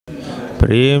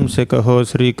प्रेम से कहो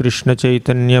श्री कृष्ण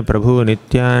चैतन्य प्रभु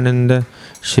नित्यानंद,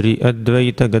 श्री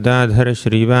अद्वैत गदाधर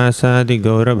श्रीवासादि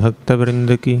गौर भक्त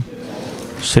वृंद की,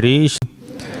 श्री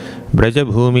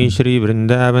ब्रजभूमि श्री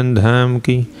वृंदावन धाम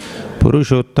की,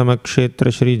 पुरुषोत्तम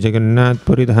क्षेत्र श्री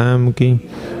जगन्नाथपुरी धाम की,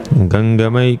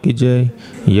 गंगामई की जय,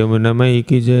 यमुनामई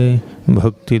की जय,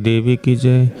 भक्ति देवी की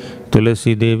जय,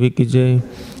 तुलसी देवी की जय,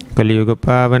 कलियुग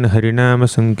पावन हरिनाम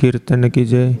संकीर्तन की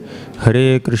जय,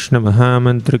 हरे कृष्ण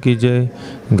महामंत्र की जय,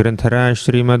 ग्रंथराज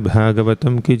श्रीमद्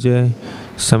भागवतम की जय,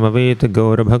 समवेत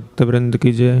गौर भक्त वृंद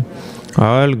की जय।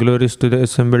 All glories to the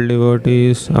assembled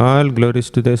devotees, all glories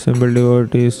to the assembled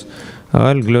devotees,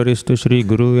 all glories to Shri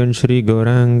Guru and Shri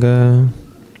Gauranga.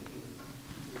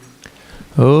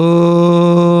 Om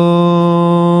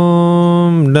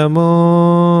Namo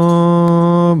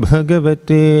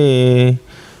Bhagavate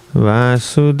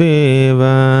Vasudevaya.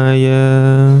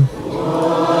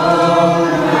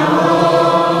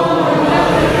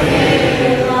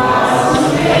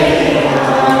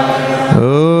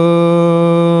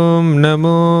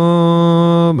 नमो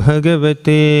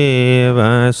भगवते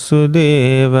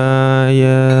वासुदेवाय।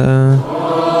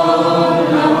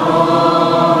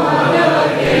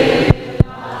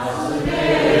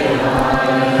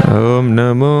 ओम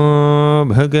नमो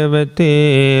भगवते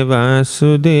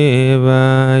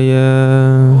वासुदेवाय।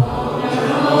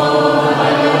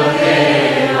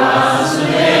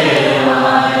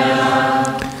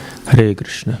 हरे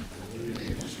Krishna.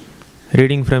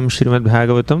 Reading from Srimad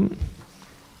Bhagavatam,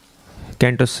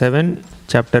 Canto 7,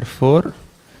 Chapter 4,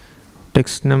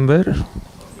 Text number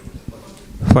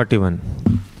 41.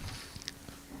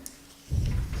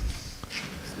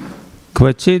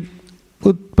 Kvachid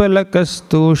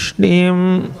utpalakastūšņiem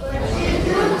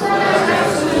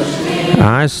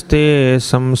आस्ते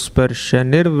संस्पर्श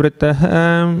निर्वृतः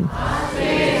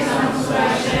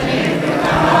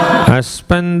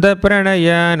अस्पंद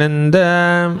प्रणयानंद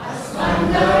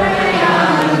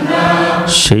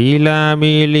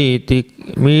शैलामीलिते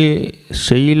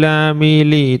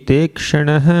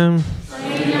क्षणः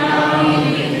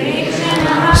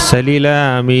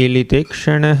सलिलामीलिते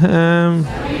क्षणः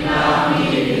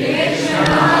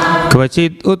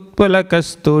क्वचित्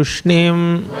उत्पलकस्तूष्णीम्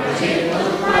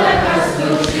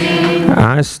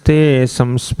आस्ते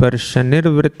संस्पर्श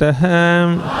निर्वृतः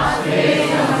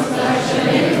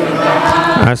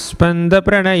अस्पंद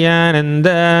प्रणयानंद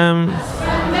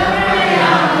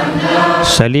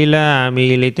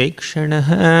सलिलामीलिते क्षणः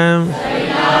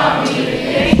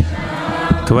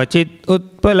क्वचित्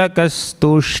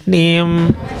उत्पलकस्तूष्णीम्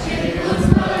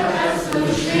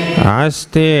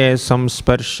आस्ते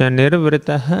संस्पर्श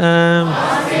निर्वृतः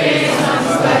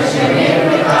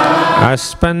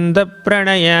अस्पंद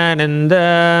प्रणयानंद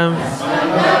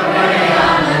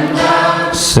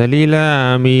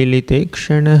सलिलामीलिते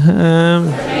क्षणः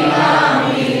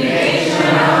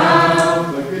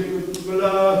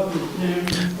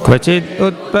क्वचित्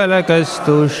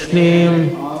उत्पलकस्तूष्णीम्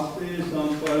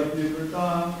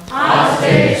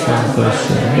आस्ते संस्पर्श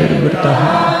निर्वृतः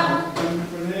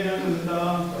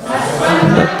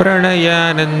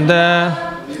प्रणयानंद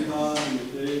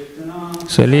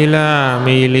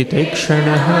सलिलामीलिते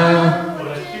क्षणः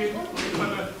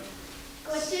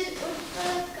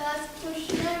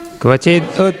क्वचित्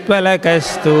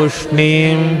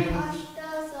उत्पलकस्तूष्णीम्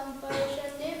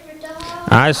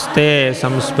आस्ते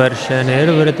संस्पर्श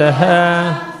निर्वृतः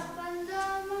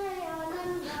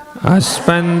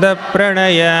अस्पंद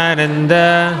प्रणयानंद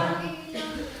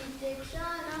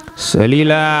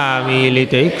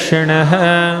सलिलामीलिते क्षणः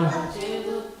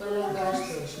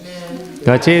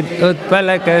क्वचित्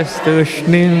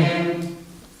उत्पलकस्तूष्णीम्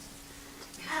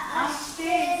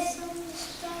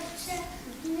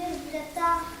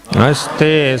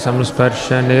आस्ते संस्पर्श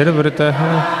निर्वृतः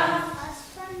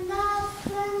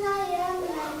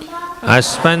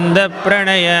अस्पंद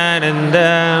प्रणयानंद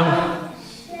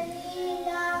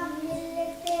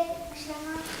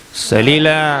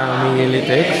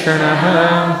सलिलामीलिते क्षणः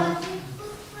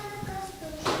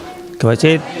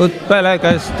क्वचित्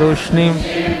उत्पलकस्तूष्णीम्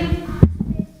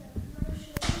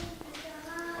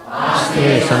आस्ते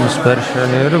संस्पर्श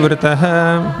निर्वृतः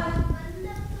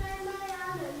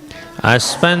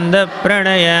अस्पंद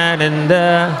प्रणयानंद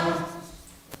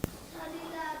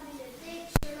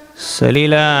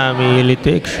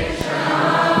सलिलामीलिते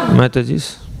माताजी।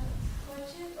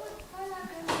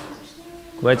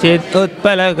 क्वचित्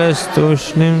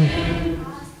उत्पलकस्तूष्णीम्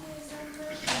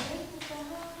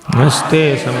आस्ते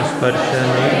संस्पर्श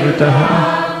निर्वृतः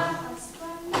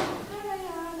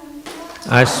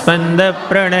अस्पंद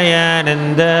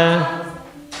प्रणयानंद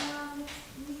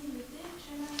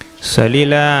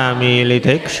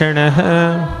सलिलामीलिते क्षणः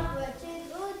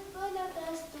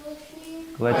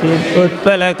क्वचित्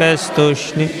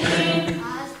उत्पलकस्तूष्णीम्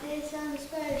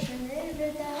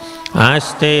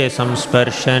आस्ते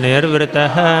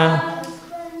संस्पर्शनिर्वृतः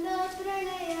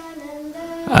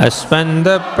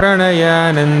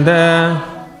अस्पन्दप्रणयानन्द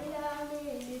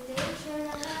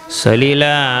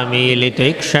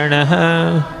सलिलामीलिते क्षणः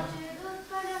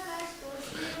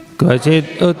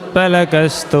क्वचित्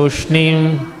उत्पलकस्तूष्णीम्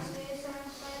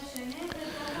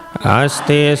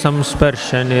आस्ते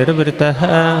संस्पर्शनिर्वृतः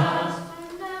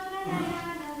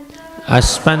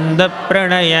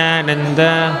अस्पन्दप्रणयानन्द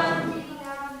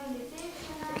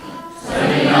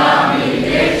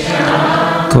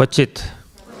क्वचित्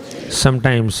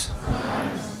sometimes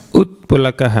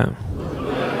utpulakaha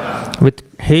with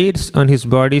hairs on his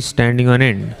body standing on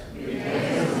end,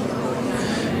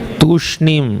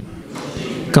 tushnim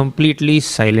completely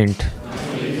silent,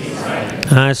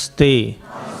 aste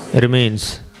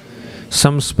remains,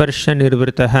 samsparsha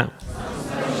nirvritaha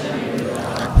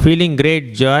feeling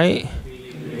great joy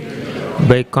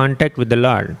by contact with the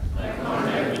Lord,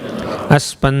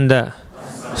 aspanda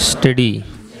steady,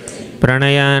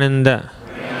 pranayananda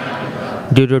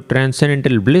due to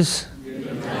transcendental bliss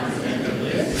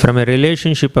from a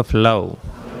relationship of love,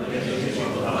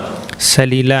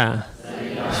 salila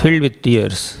filled with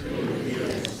tears,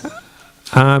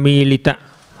 amilita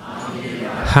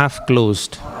half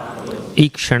closed,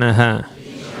 ikshanaha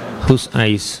whose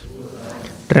eyes.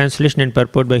 Translation and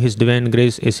purport by His Divine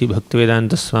Grace A.C.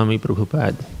 Bhaktivedanta Swami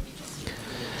Prabhupada.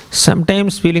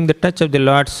 Sometimes feeling the touch of the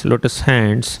Lord's lotus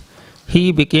hands,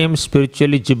 he became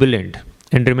spiritually jubilant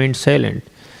and remained silent,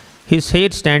 his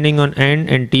hair standing on end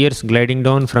and tears gliding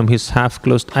down from his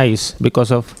half-closed eyes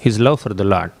because of his love for the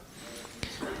Lord.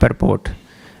 Purport.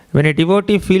 When a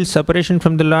devotee feels separation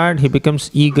from the Lord, he becomes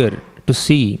eager to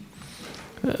see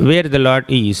where the Lord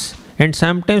is, and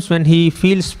sometimes when he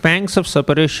feels pangs of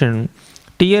separation,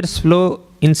 tears flow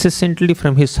incessantly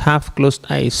from his half-closed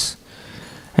eyes.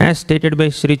 As stated by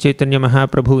Sri Chaitanya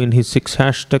Mahaprabhu in his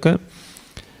Sikshashtaka,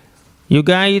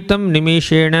 Yugayitam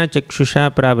nimeshena chakshusha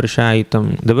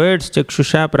pravrashayitam. The words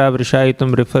chakshusha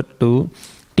pravrashayitam refer to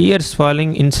tears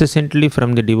falling incessantly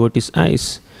from the devotee's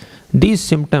eyes. These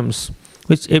symptoms,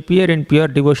 which appear in pure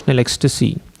devotional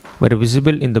ecstasy, were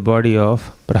visible in the body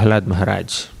of Prahlad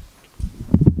Maharaj.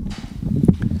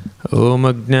 Om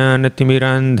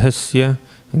Ajnanatimirandhasya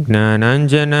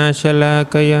Jnananjana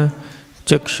Shalakaya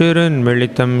Chakshurun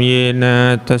Militam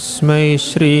Yena Tasmai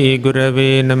Shri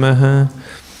Gurave Namaha.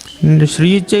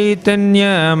 Shri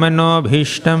Chaitanya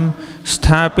Manobhishtam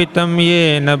Sthapitam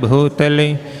Yena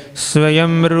Bhutale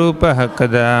Swayam Rupaha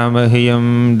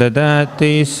Kadamahyam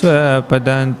Dadati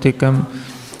Swapadantikam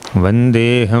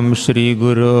Vandeham Shri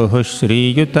Guroh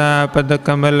Shri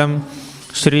Yutapadakkamalam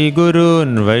Shri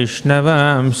Gurun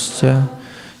Vaishnavamscha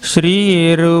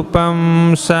Shri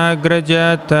Rupam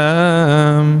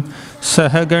Sagrajatam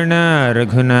Sahagana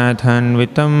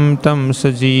Raghunathanvitam Tam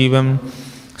Sajivam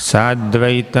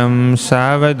Sadvaitam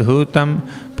Savadhutam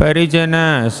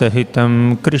Parijana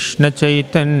Sahitam Krishna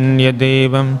Chaitanya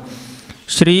Devam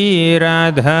Shri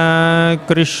Radha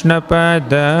Krishna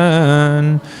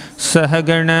Padan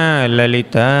Sahagana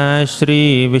Lalita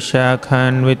Shri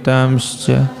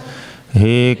Vishakhanvitamscha.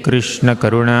 He Krishna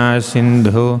Karuna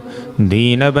Sindho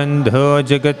Deenabandho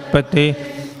Jagatpate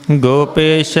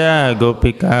Gopesha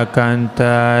Gopika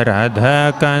Kanta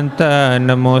Radha Kanta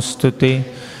Namostute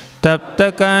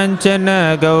Tapta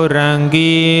Kanchana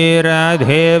Gaurangi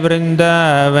Radhe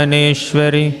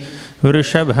Vrindavaneshwari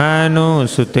Vrishabhanu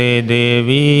Sute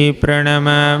Devi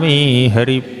Pranamami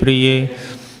Haripriye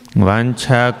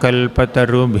Vancha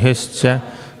Kalpatarubhyascha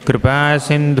Kripa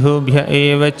Sindhubhya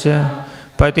Evacha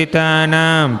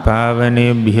Patitanam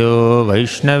Pavanebhyo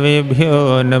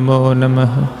Vaishnavebhyo Namo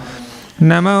Namaha.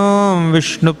 Namo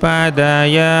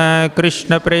Vishnupadaya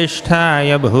Krishna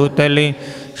Presthaya Bhutale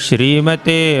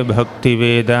Srimate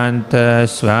Bhaktivedanta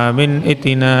Swamin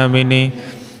Iti Namine.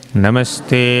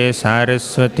 Namaste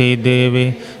Saraswati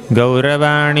Devi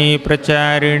Gauravani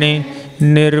Pracharine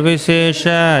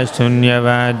Nirvisesha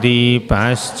Sunyavadi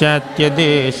Paschatya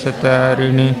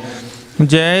Deshatarine.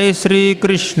 Jai Shri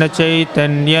Krishna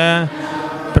Chaitanya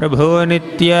Prabhu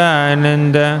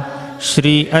Nityananda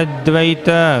Shri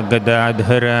Advaita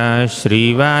Gadadhara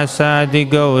Shri Vasadi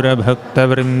Gaura Bhakta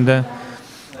Vrinda.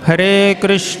 Hare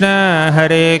Krishna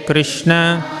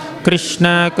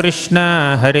Krishna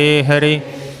Krishna Hare Hare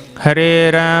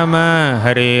Hare Rama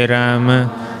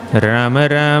Rama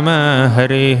Rama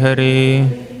Hare Hare.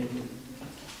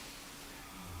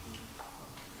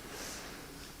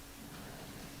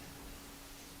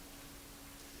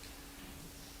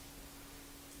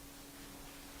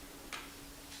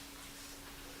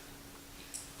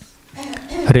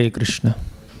 Hare Krishna.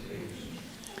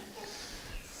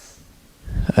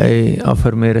 I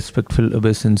offer my respectful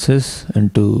obeisances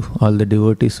unto all the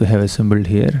devotees who have assembled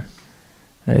here.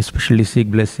 I especially seek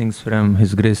blessings from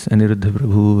His Grace Aniruddha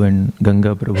Prabhu and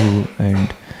Ganga Prabhu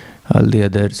and all the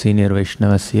other senior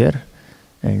Vaishnavas here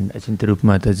and Achintya Rup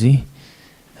Mataji.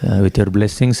 With your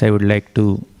blessings, I would like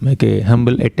to make a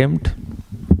humble attempt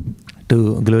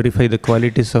to glorify the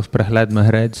qualities of Prahlad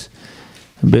Maharaj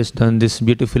based on this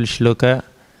beautiful shloka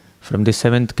from the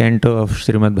 7th canto of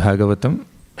Srimad Bhagavatam.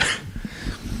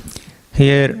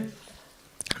 Here,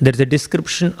 there is a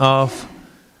description of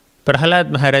Prahlad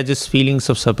Maharaj's feelings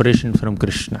of separation from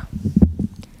Krishna.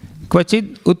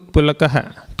 Kvachid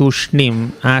utpulakaha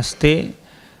tushnim aste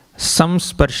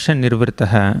samsparsha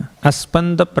nirvrtaha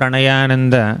aspanda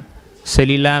pranayananda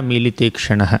salila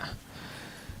militekshanaha.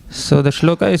 So the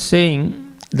shloka is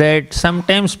saying that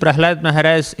sometimes Prahlad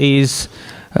Maharaj is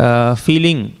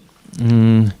feeling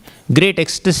great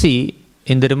ecstasy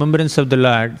in the remembrance of the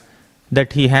Lord,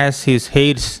 that he has his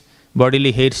hairs,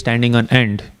 bodily hairs standing on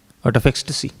end out of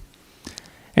ecstasy.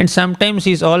 And sometimes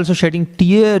he is also shedding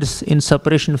tears in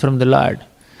separation from the Lord.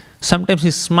 Sometimes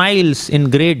he smiles in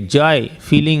great joy,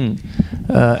 feeling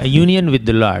a union with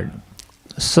the Lord.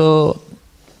 So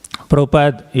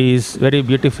Prabhupada is very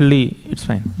beautifully,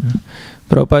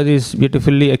 Prabhupada is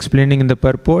beautifully explaining in the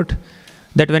purport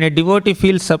that when a devotee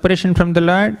feels separation from the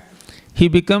Lord, he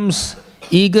becomes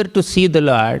eager to see the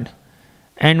Lord.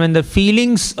 And when the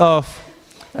feelings of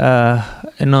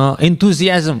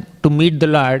enthusiasm to meet the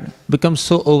Lord becomes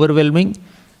so overwhelming,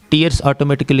 tears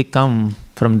automatically come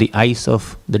from the eyes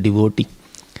of the devotee.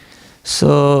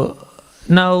 So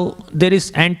now there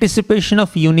is anticipation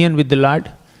of union with the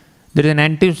Lord. There is an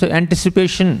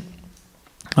anticipation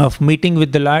of meeting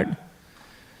with the Lord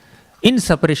in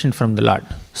separation from the Lord.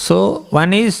 So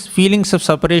one is feelings of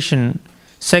separation,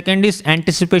 second is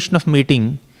anticipation of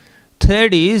meeting,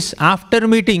 third is after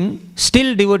meeting,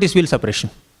 still devotees feel separation.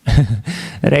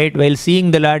 Right? While seeing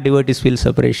the Lord, devotees feel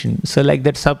separation. So like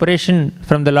that separation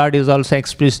from the Lord is also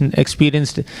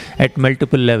experienced at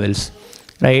multiple levels.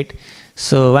 Right?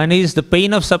 So one is the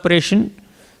pain of separation,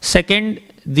 second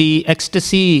the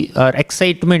ecstasy or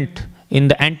excitement in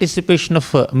the anticipation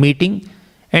of meeting,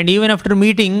 and even after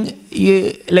meeting,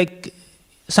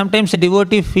 sometimes a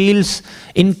devotee feels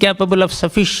incapable of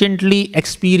sufficiently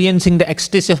experiencing the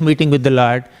ecstasy of meeting with the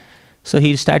Lord. So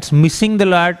he starts missing the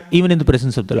Lord even in the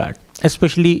presence of the Lord.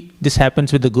 Especially this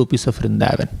happens with the gopis of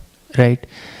Vrindavan. Right?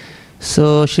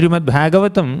 So Srimad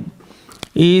Bhagavatam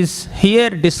is here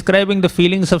describing the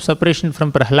feelings of separation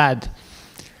from Prahlad.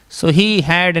 So he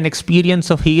had an experience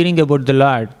of hearing about the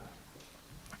Lord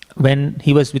when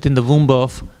he was within the womb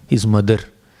of his mother.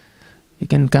 You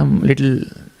can come a little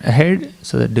ahead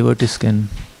so that devotees can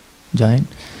join.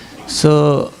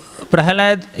 So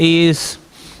Prahlad is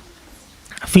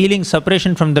feeling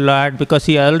separation from the Lord because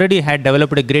he already had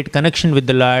developed a great connection with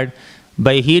the Lord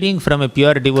by hearing from a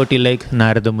pure devotee like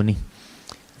Narada Muni.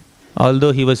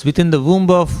 Although he was within the womb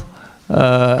of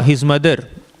his mother,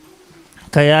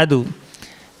 Kayadu,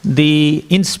 the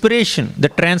inspiration, the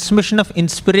transmission of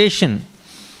inspiration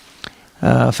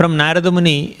from Narada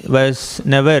Muni was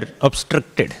never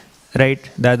obstructed. Right?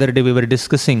 The other day we were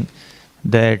discussing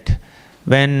that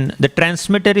when the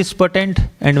transmitter is potent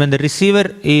and when the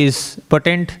receiver is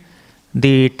potent,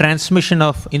 the transmission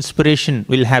of inspiration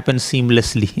will happen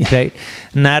seamlessly. Right?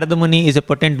 Narada Muni is a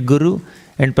potent guru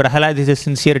and Prahlad is a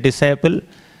sincere disciple.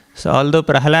 So although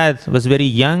Prahlad was very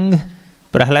young,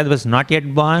 Prahlad was not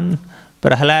yet born,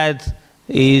 Prahlad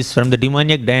is from the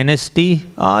demoniac dynasty,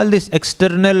 all these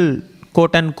external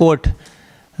quote-unquote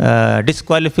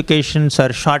disqualifications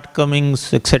or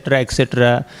shortcomings,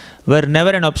 etc., were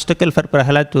never an obstacle for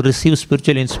Prahlad to receive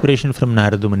spiritual inspiration from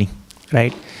Narada Muni.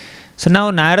 Right? So now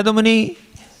Narada Muni,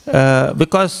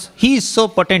 because he is so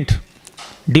potent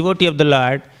devotee of the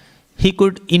Lord, he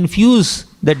could infuse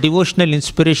that devotional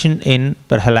inspiration in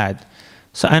Prahlad.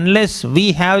 So unless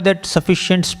we have that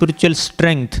sufficient spiritual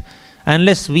strength,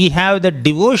 unless we have that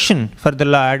devotion for the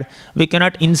Lord, we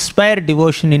cannot inspire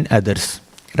devotion in others.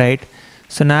 Right?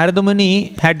 So Narada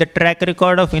Muni had the track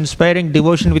record of inspiring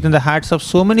devotion within the hearts of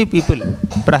so many people.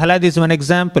 Prahlad is one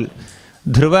example.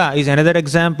 Dhruva is another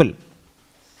example.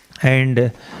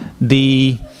 And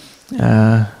the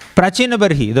Prachina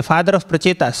Barhi, the father of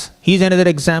Prachetas, he is another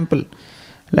example.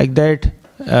 Like that,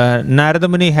 Narada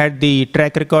Muni had the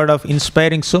track record of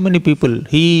inspiring so many people.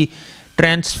 He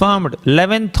transformed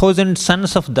 11,000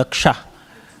 sons of Daksha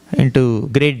into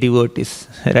great devotees,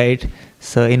 right?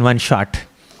 So in one shot.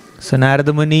 So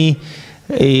Narada Muni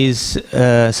is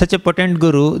such a potent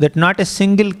guru that not a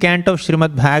single canto of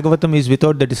Srimad Bhagavatam is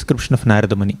without the description of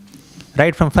Narada Muni.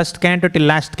 right from first canto till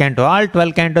last canto. All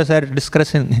 12 cantos are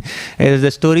discussing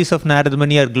the stories of Narada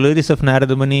Muni or glories of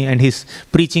Narada Muni and his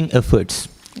preaching efforts,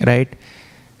 right?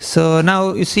 So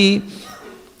now you see,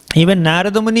 even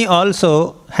Narada Muni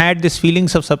also had these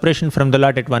feelings of separation from the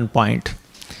Lord at one point.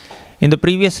 In the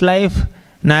previous life,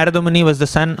 Narada Muni was the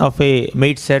son of a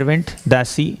maid servant,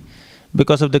 Dasi.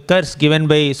 Because of the curse given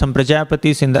by some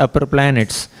Prajapatis in the upper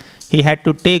planets, he had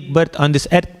to take birth on this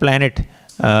earth planet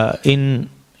in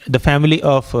the family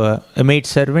of a maid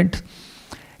servant.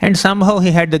 And somehow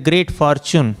he had the great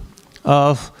fortune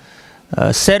of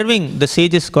serving the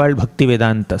sages called Bhakti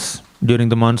Vedantas during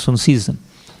the monsoon season.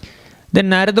 Then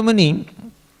Narada Muni,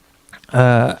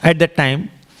 at that time,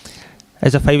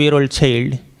 as a 5-year-old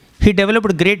child, he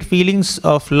developed great feelings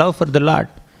of love for the Lord.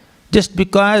 Just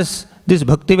because these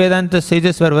Bhakti Vedanta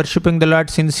sages were worshipping the Lord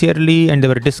sincerely and they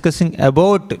were discussing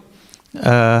about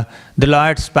the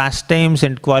Lord's pastimes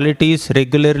and qualities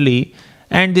regularly,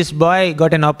 and this boy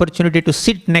got an opportunity to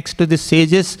sit next to the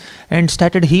sages and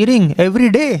started hearing every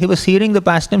day. He was hearing the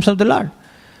pastimes of the Lord.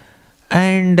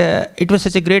 And it was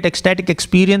such a great ecstatic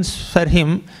experience for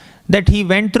him that he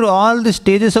went through all the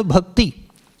stages of bhakti.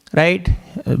 Right?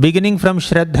 Beginning from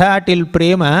Shraddha till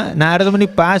Prema, Narada Muni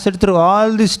passed through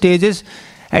all these stages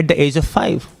at the age of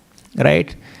 5.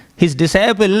 Right? His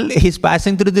disciple is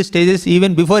passing through the stages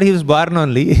even before he was born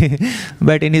only.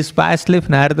 But in his past life,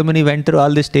 Narada Muni went through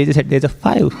all the stages at the age of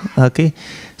 5. Okay?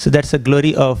 So that's the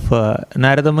glory of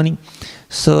Narada Muni.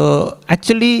 So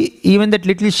actually, even that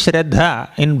little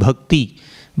Shraddha in Bhakti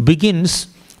begins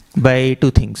by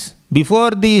 2 things.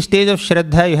 Before the stage of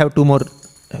Shraddha, you have 2 more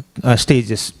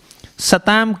stages.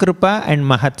 Satam Kripa and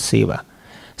Mahat Seva.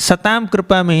 Satam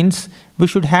Kripa means we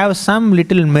should have some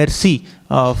little mercy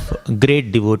of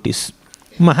great devotees.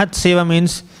 Mahat Seva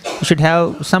means we should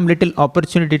have some little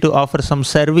opportunity to offer some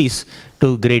service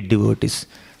to great devotees.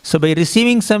 So by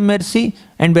receiving some mercy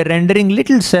and by rendering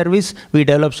little service, we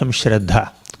develop some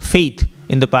Shraddha, faith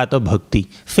in the path of Bhakti,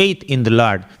 faith in the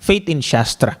Lord, faith in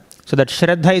Shastra. So that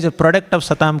Shraddha is a product of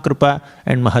Satam Kripa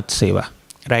and Mahat Seva,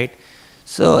 right?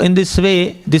 So in this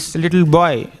way, this little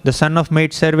boy, the son of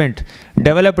maid servant,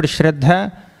 developed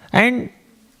Shraddha, and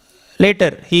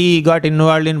later he got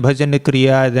involved in Bhajan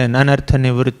Kriya, then Anartha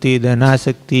Nivritti, then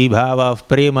Asakti, Bhava of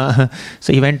Prema.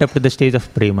 So he went up to the stage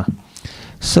of Prema.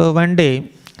 So one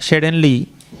day, suddenly,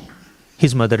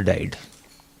 his mother died.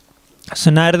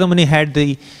 So Narada Muni had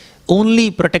the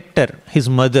only protector, his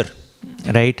mother,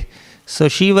 right? So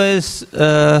she was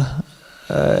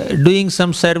doing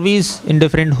some service in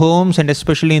different homes and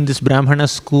especially in this Brahmana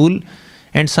school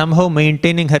and somehow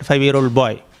maintaining her 5-year-old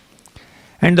boy.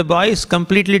 And the boy is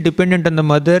completely dependent on the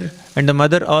mother, and the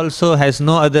mother also has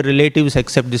no other relatives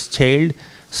except this child.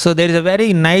 So there is a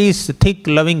very nice, thick,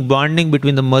 loving bonding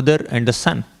between the mother and the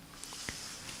son.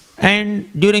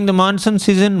 And during the monsoon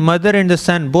season, mother and the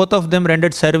son, both of them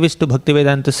rendered service to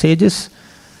Bhaktivedanta sages.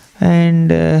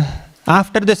 And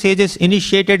after the sages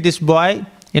initiated this boy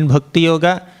in Bhakti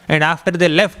Yoga, and after they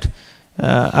left,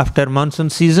 after monsoon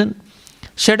season,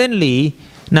 suddenly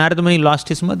Narada Muni lost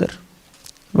his mother.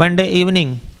 One day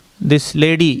evening, this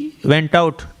lady went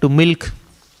out to milk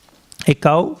a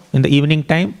cow in the evening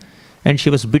time, and she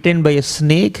was bitten by a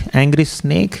snake, angry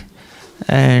snake,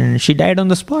 and she died on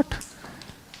the spot.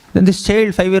 Then this child,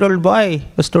 5-year-old boy,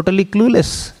 was totally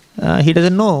clueless. He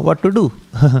doesn't know what to do.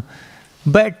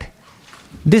 But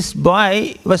this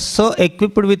boy was so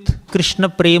equipped with Krishna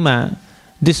Prema,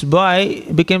 this boy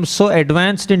became so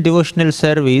advanced in devotional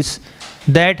service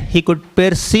that he could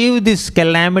perceive this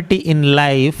calamity in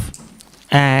life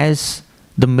as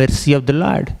the mercy of the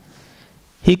Lord.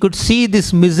 He could see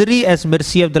this misery as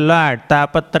mercy of the Lord,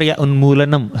 tapatraya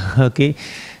unmulanam. Okay,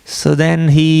 so then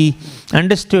he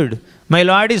understood, my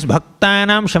Lord is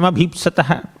bhaktanam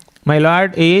shamabhipsataha. My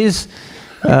Lord is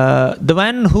the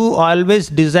one who always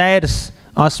desires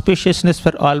auspiciousness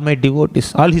for all my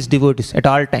devotees, all his devotees at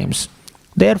all times.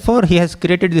 Therefore, he has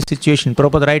created this situation.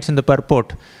 Prabhupada writes in the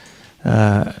purport,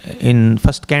 in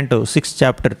first canto, 6th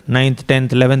chapter, 9th, 10th,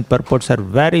 11th purports are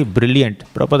very brilliant.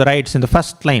 Prabhupada writes in the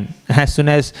first line, as soon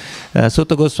as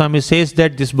Sutta Goswami says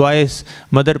that this boy's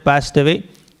mother passed away,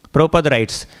 Prabhupada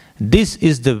writes, this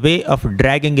is the way of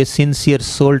dragging a sincere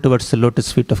soul towards the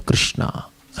lotus feet of Krishna.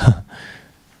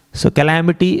 So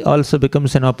calamity also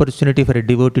becomes an opportunity for a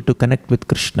devotee to connect with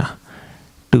Krishna,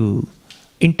 to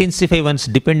intensify one's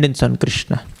dependence on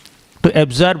Krishna, to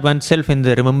absorb oneself in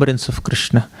the remembrance of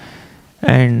Krishna.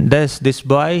 And thus this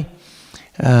boy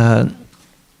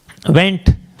went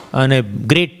on a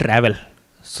great travel.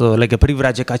 So like a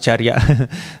Privrajakacharya,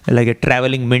 like a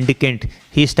traveling mendicant,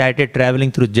 he started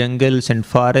traveling through jungles and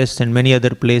forests and many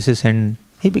other places and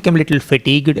he became a little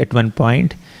fatigued at one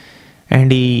point,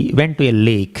 and he went to a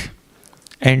lake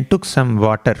and took some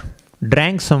water,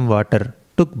 drank some water,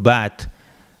 took bath,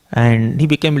 and he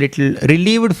became a little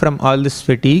relieved from all this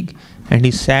fatigue, and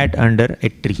he sat under a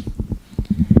tree.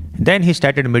 Then he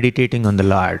started meditating on the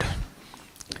Lord.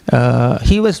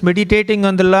 He was meditating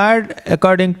on the Lord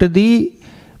according to the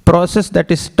process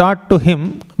that is taught to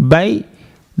him by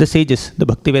the sages, the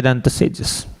Bhaktivedanta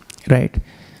sages, right?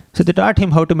 So they taught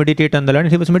him how to meditate on the Lord,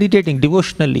 and he was meditating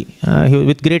devotionally,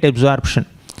 with great absorption.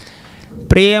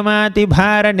 Prema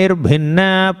atibhara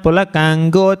nirbhinna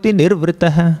pulakangoti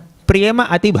nirvritaha. Prema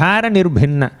atibhara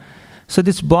nirbhinna. So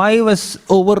this boy was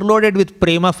overloaded with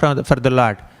prema for the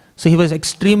Lord. So he was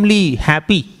extremely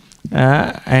happy,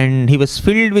 and he was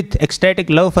filled with ecstatic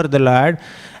love for the Lord.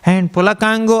 And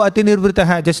pulakango ati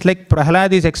nirvritaha, just like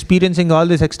Prahlad is experiencing all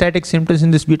these ecstatic symptoms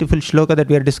in this beautiful shloka that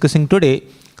we are discussing today,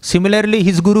 similarly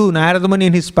his guru Narada Muni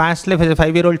in his past life as a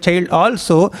 5-year-old child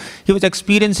also, he was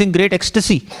experiencing great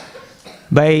ecstasy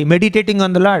by meditating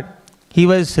on the Lord. He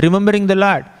was remembering the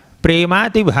Lord.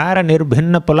 Premati bhara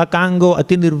nirbhinna pulakango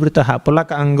ati nirvritaha.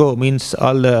 Pulakango means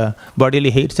all the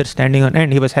bodily hairs are standing on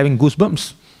end. He was having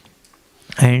goosebumps.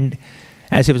 And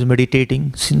as he was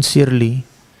meditating sincerely,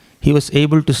 he was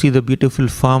able to see the beautiful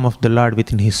form of the Lord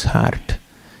within his heart.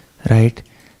 Right?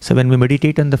 So when we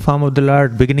meditate on the form of the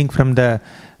Lord, beginning from the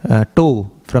toe,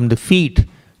 from the feet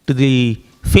to the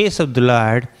face of the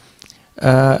Lord,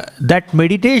 that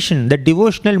meditation, that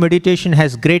devotional meditation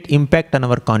has great impact on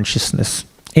our consciousness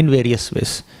in various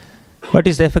ways. What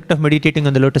is the effect of meditating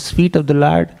on the lotus feet of the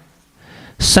Lord?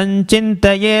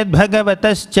 Sanchintayet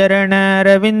bhagavatas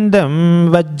charanaravindam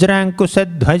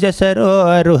vajrankusadhvaja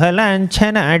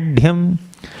saroruhalanchanadhyam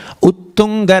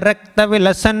uttunga rakta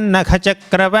vilasannakha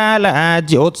chakravala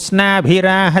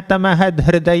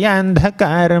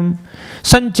jyotsnabhirahatamahadhridayandhakaram.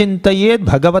 Sanchintayet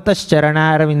bhagavatas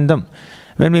charanaravindam.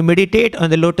 When we meditate on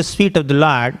the lotus feet of the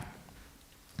Lord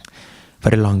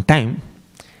for a long time,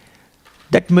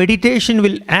 that meditation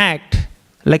will act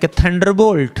like a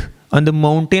thunderbolt on the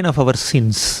mountain of our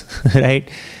sins, right?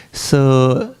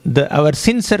 So our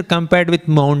sins are compared with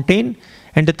mountain,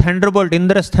 and the thunderbolt,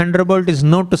 Indra's thunderbolt, is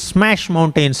known to smash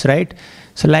mountains, right?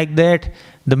 So like that,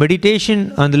 the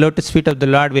meditation on the lotus feet of the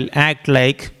Lord will act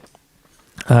like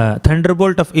a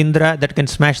thunderbolt of Indra that can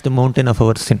smash the mountain of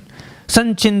our sin.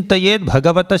 Sanchintayet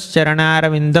bhagavatas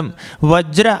charanaravindam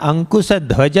vajra ankusa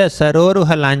dhvaja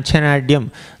saroruha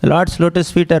lanchanadhyam. The Lord's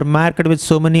lotus feet are marked with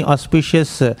so many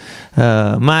auspicious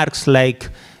marks like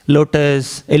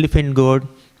lotus, elephant goad,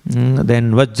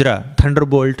 then vajra,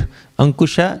 thunderbolt,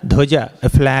 ankusha, dhvaja, a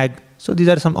flag. So these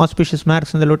are some auspicious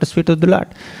marks on the lotus feet of the Lord.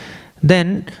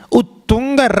 Then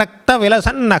uttunga rakta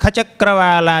vilasannakha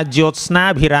chakravala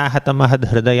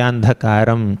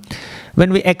jyotsnabhirahatamahadhridayandhakaram.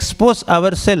 When we expose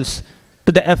ourselves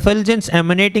to the effulgence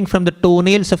emanating from the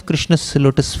toenails of Krishna's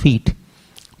lotus feet,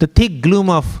 the thick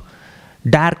gloom of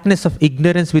darkness of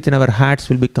ignorance within our hearts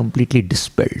will be completely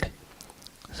dispelled.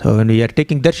 So when we are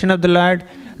taking darshan of the Lord,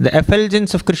 the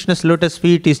effulgence of Krishna's lotus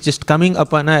feet is just coming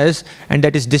upon us, and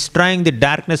that is destroying the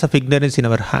darkness of ignorance in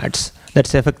our hearts.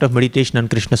 That's the effect of meditation on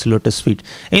Krishna's lotus feet.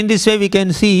 In this way we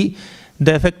can see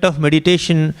the effect of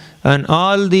meditation on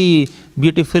all the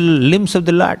beautiful limbs of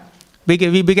the Lord.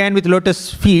 We began with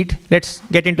lotus feet. Let's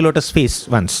get into lotus face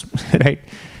once, right?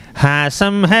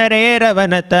 Hasam hare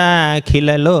ravanata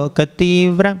khila loka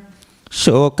tivra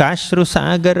shokashru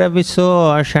sagara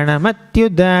visoshana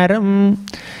matyudaram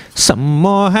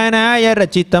sammohanaya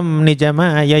rachitam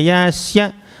nijamaya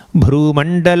yasya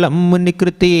bhrumandalam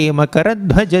munikriti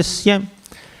makaradhvajasya.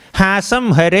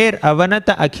 Hasam harer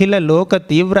avanata akhila loka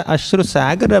tivra ashru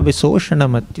sagara visoshana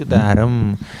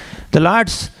matyudaram. The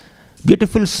Lord's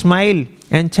beautiful smile,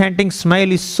 enchanting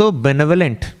smile, is so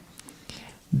benevolent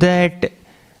that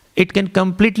it can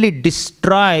completely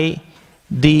destroy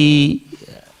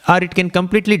it can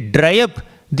completely dry up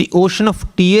the ocean of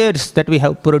tears that we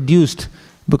have produced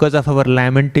because of our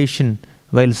lamentation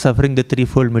while suffering the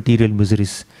threefold material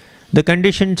miseries. The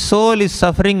conditioned soul is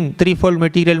suffering threefold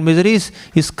material miseries,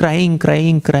 is crying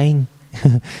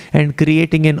and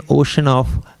creating an ocean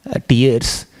of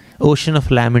tears, ocean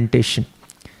of lamentation.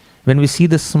 When we see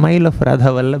the smile of Radha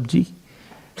Vallabhji,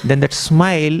 then that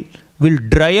smile will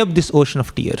dry up this ocean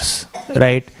of tears,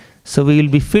 right? So we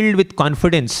will be filled with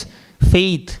confidence,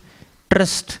 faith,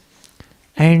 trust,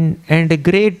 and a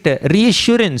great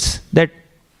reassurance that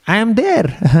I am there.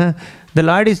 The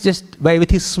Lord is just,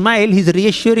 with His smile, He's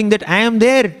reassuring that I am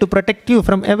there to protect you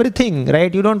from everything,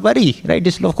 right? You don't worry, right?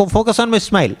 Just focus on my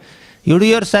smile. You do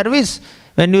your service.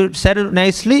 When you serve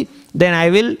nicely, then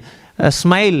I will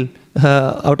smile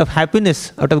out of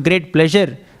happiness, out of great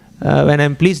pleasure, when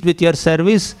I'm pleased with your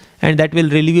service, and that will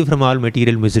relieve you from all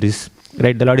material miseries.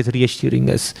 Right? The Lord is reassuring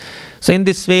us. So in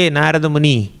this way, Narada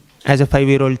Muni, as a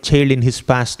 5-year-old child in his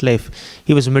past life,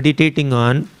 he was meditating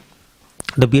on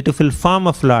the beautiful form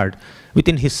of Lord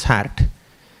within his heart.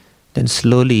 Then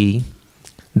slowly,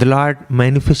 the Lord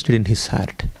manifested in his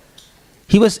heart.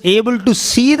 He was able to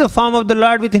see the form of the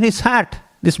Lord within his heart,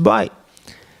 this boy.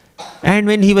 And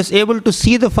when he was able to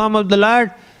see the form of the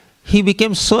Lord, he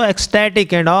became so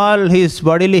ecstatic, and all his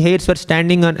bodily hairs were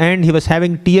standing on end. He was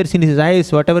having tears in his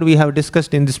eyes, whatever we have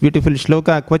discussed in this beautiful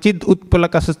shloka. Kvachid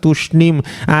utpulakasa tushnim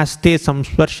aste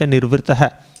samsparsha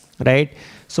nirvrtaha. Right?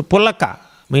 So pulaka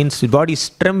means his body is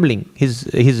trembling.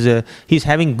 He's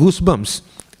having goosebumps.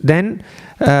 Then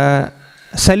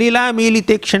salila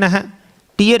milite kshanaha.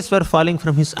 Tears were falling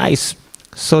from his eyes.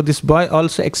 So this boy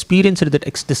also experienced that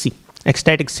ecstasy,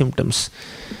 ecstatic symptoms.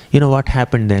 You know what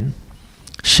happened then?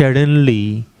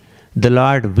 Suddenly, the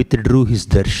Lord withdrew his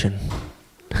darshan.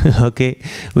 Okay,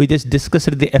 we just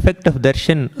discussed the effect of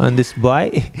darshan on this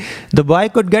boy. The boy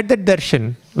could get that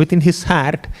darshan within his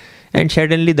heart, and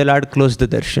suddenly the Lord closed the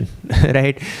darshan.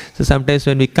 Right? So sometimes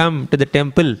when we come to the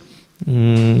temple,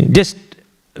 just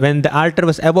when the altar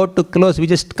was about to close, we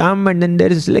just come, and then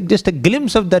there is like just a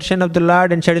glimpse of darshan of the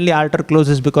Lord, and suddenly altar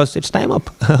closes because it's time up.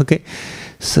 Okay,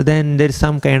 so then there is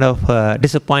some kind of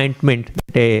disappointment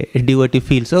that a devotee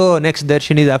feels. Oh, next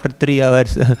darshan is after 3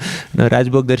 hours. No,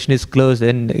 Rajbhog darshan is closed,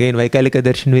 and again Vaikalika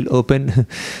darshan will open.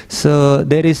 So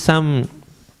there is some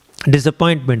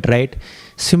disappointment, right?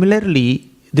 Similarly,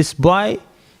 this boy,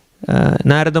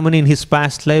 Narada Muni, in his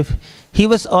past life, he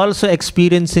was also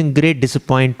experiencing great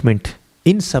disappointment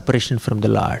in separation from the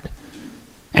Lord.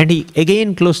 And he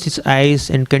again closed his eyes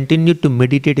and continued to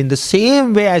meditate in the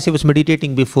same way as he was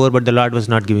meditating before, but the Lord was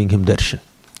not giving him darshan.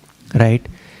 Right?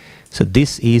 So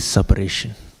this is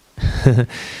separation.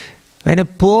 When a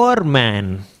poor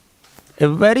man, a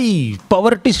very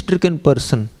poverty-stricken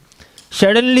person,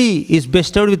 suddenly is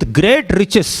bestowed with great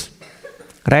riches,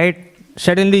 right?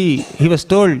 Suddenly he was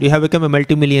told, you have become a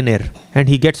multimillionaire, and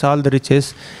he gets all the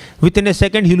riches. Within a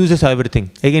second he loses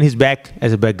everything. Again he's back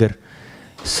as a beggar.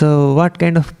 So what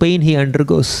kind of pain he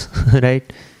undergoes, right?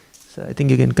 So I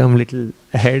think you can come a little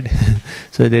ahead.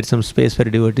 So there's some space for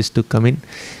devotees to come in.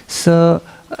 So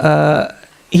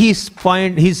his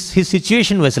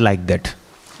situation was like that,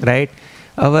 right?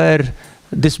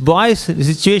 This boy's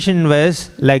situation was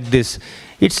like this.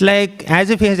 It's like as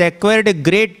if he has acquired a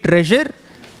great treasure,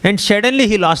 and suddenly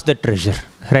he lost the treasure,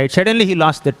 right? Suddenly he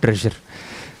lost the treasure.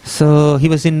 So he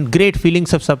was in great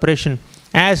feelings of separation.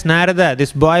 As Narada,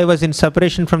 this boy, was in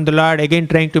separation from the Lord, again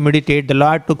trying to meditate, the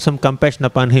Lord took some compassion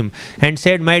upon him and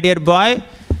said, my dear boy,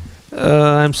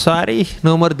 I'm sorry,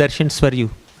 no more darshans for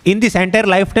you. In this entire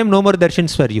lifetime, no more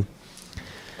darshans for you.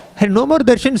 And no more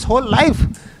darshans whole life.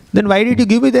 Then why did you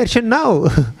give me darshan now?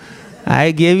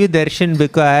 I gave you darshan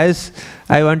because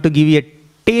I want to give you a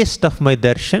taste of my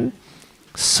darshan,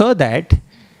 so that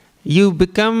you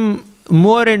become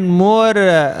more and more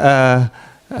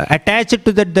attached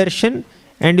to that darshan,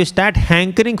 and you start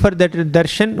hankering for that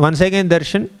darshan. Once again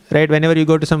darshan, right? Whenever you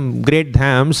go to some great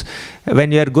dhams,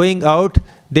 when you are going out,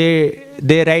 they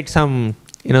write some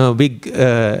big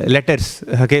letters.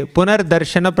 Okay, Punar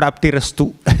Darshana Prapti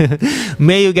Rastu.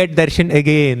 May you get darshan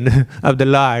again of the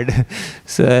Lord.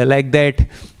 So like that,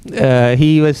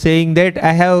 he was saying that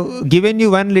I have given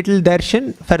you one little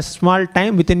darshan for a small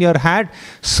time within your heart,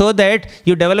 so that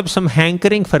you develop some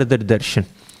hankering for the darshan.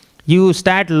 You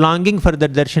start longing for the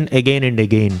darshan again and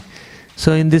again.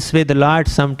 So in this way, the Lord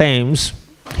sometimes,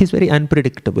 he's very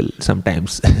unpredictable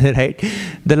sometimes, right?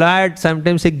 The Lord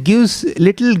sometimes gives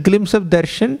little glimpse of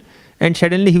darshan, and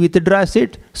suddenly he withdraws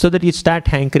it, so that you start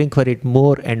hankering for it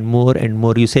more and more and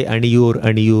more. You say, Aniyur,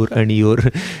 Aniyur,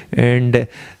 Aniyur. And,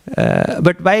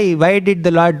 but why did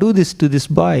the Lord do this to this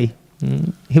boy?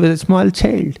 He was a small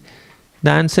child.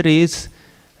 The answer is,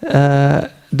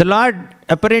 the Lord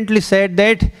apparently said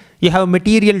that you have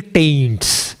material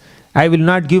taints. I will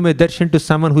not give my darshan to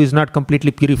someone who is not completely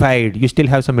purified. You still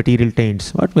have some material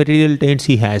taints. What material taints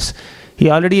he has? He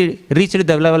already reached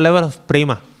the level of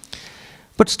prema.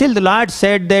 But still the Lord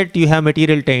said that you have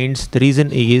material taints. The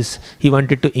reason is he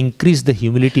wanted to increase the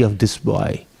humility of this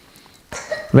boy.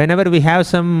 Whenever we have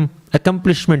some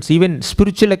accomplishments, even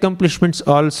spiritual accomplishments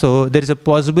also, there is a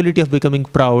possibility of becoming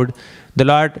proud. The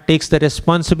Lord takes the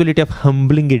responsibility of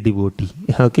humbling a devotee.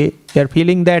 Okay, you are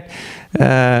feeling that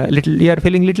you are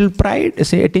feeling little pride,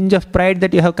 say a tinge of pride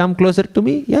that you have come closer to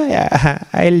me. Yeah,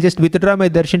 I'll just withdraw my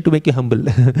darshan to make you humble.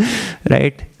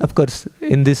 Right? Of course,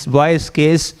 in this boy's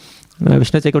case,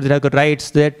 Vishnu Chakravarti Thakur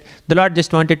writes that the Lord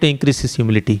just wanted to increase his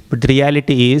humility. But the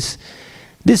reality is,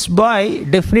 This boy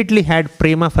definitely had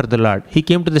prema for the Lord. He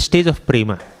came to the stage of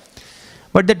prema.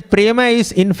 But that prema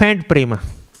is infant prema,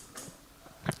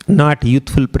 not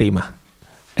youthful prema.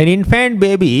 An infant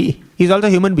baby is also a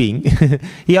human being.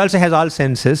 He also has all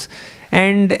senses.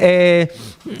 And a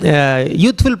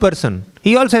youthful person,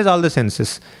 he also has all the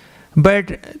senses.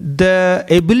 But the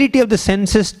ability of the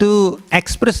senses to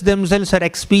express themselves or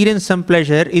experience some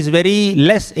pleasure is very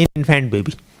less in infant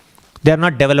baby. They are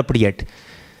not developed yet.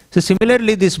 So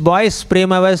similarly, this boy's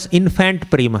prema was infant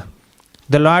prema.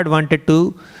 The Lord wanted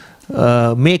to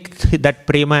make that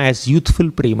prema as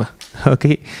youthful prema.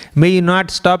 Okay, may you not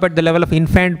stop at the level of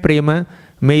infant prema.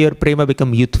 May your prema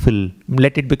become youthful.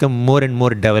 Let it become more and more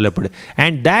developed.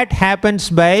 And that happens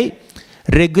by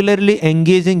regularly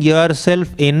engaging yourself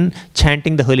in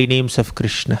chanting the holy names of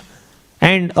Krishna,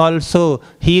 and also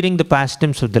hearing the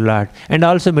pastimes of the Lord, and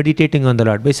also meditating on the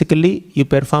Lord. Basically, you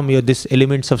perform these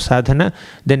elements of sadhana,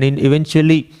 then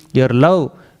eventually your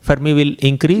love for me will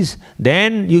increase.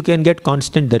 Then you can get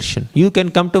constant darshan. You can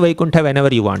come to Vaikuntha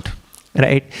whenever you want,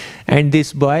 right? And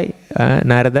this boy,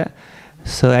 Narada,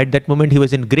 so at that moment he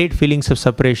was in great feelings of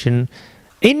separation.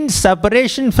 In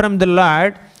separation from the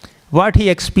Lord, what he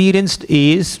experienced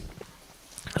is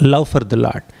love for the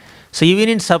Lord. So even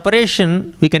in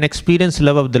separation, we can experience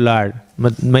love of the Lord.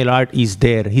 My Lord is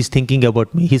there. He's thinking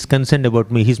about me. He's concerned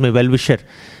about me. He's my well-wisher,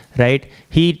 right?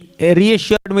 He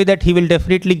reassured me that he will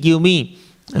definitely give me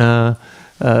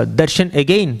darshan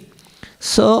again.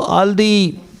 So all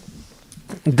the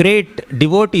great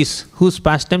devotees whose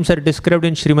pastimes are described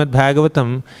in Srimad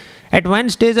Bhagavatam, at one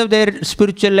stage of their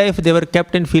spiritual life, they were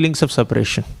kept in feelings of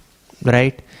separation,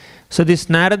 right? So this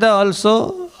Narada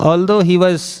also, although he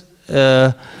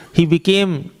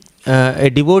became a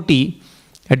devotee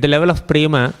at the level of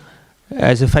prema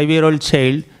as a 5-year-old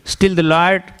child, still the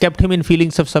Lord kept him in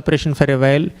feelings of separation for a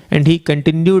while, and he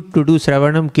continued to do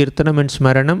Sravanam, Kirtanam and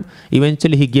Smaranam.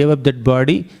 Eventually he gave up that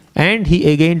body, and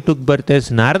he again took birth as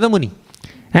Narada Muni,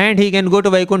 and he can go to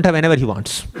Vaikuntha whenever he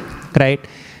wants, right?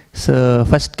 So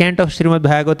first canto of Srimad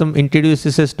Bhagavatam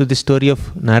introduces us to the story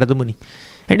of Narada Muni.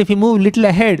 And if you move little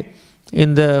ahead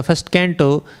in the first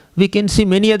canto, we can see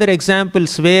many other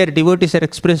examples where devotees are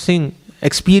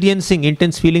experiencing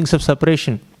intense feelings of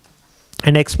separation,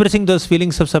 and expressing those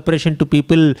feelings of separation to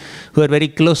people who are very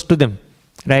close to them,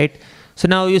 right? So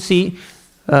now you see,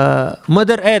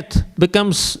 Mother Earth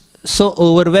becomes so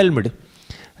overwhelmed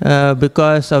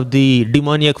because of the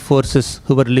demoniac forces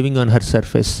who were living on her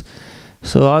surface.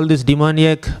 So all these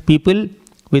demoniac people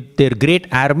with their great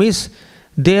armies,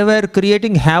 they were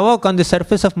creating havoc on the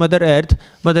surface of Mother Earth.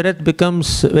 Mother Earth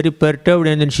becomes very perturbed,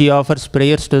 and then she offers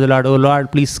prayers to the Lord. Oh Lord,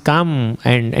 please come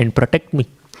and protect me,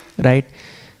 right?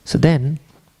 So then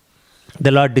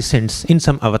the Lord descends in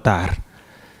some avatar.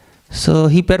 So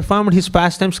he performed his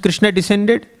pastimes. Krishna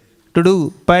descended to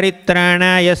do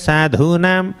paritranaya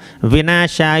sadhunam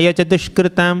vinashaya cha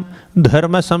dushkritam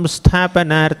dharma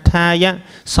samsthapanarthaya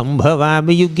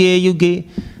sambhavami yuge yuge.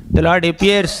 The Lord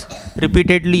appears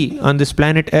repeatedly on this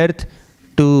planet Earth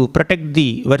to protect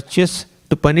the virtuous,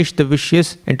 to punish the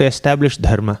vicious, and to establish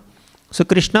dharma. So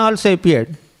Krishna also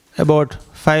appeared about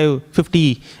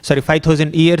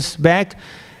 5,000 years back,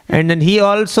 and then he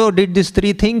also did these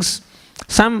three things.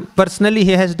 Some personally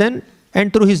he has done,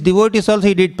 and through his devotees also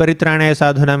he did paritranaya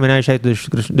sadhunam vinashaya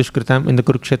dushkritam in the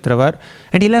Kurukshetra war,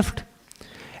 and he left.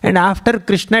 And after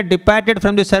Krishna departed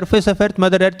from the surface of earth,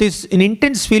 Mother Earth is in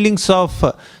intense feelings of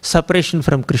separation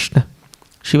from Krishna.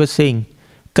 She was saying,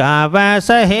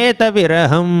 Kavasa heta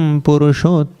viraham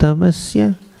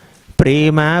purushottamasya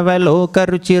premavaloka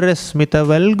ruchirasmita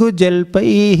valgu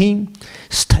jalpaihi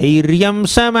stairyam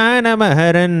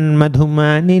samanamaharan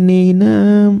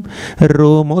madhumaninam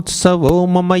romotsavo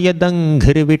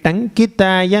mamayadangri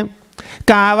vitankitaya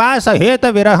Kavasa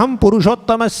heta viraham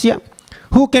purushottamasya.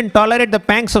 Who can tolerate the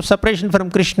pangs of separation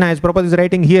from Krishna? As Prabhupada is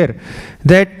writing here,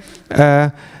 that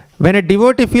when a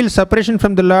devotee feels separation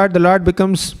from the Lord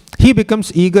becomes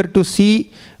eager to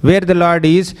see where the Lord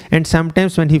is, and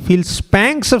sometimes when he feels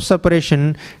pangs of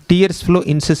separation, tears flow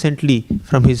incessantly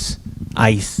from his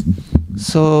eyes.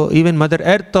 So even Mother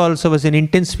Earth also was an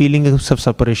intense feeling of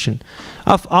separation.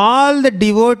 Of all the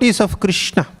devotees of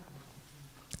Krishna,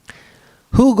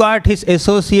 who got his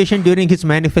association during his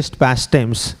manifest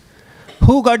pastimes?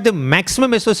 Who got the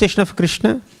maximum association of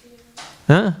Krishna?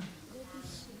 Huh?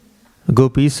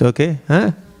 Gopis, okay.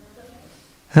 Huh?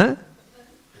 Huh?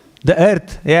 The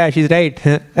earth. Yeah, she's right.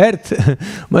 Earth.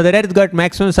 Mother Earth got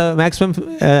maximum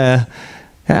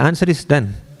answer is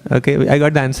done. Okay, I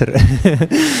got the answer.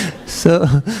 So,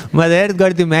 Mother Earth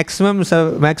got the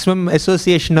maximum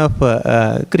association of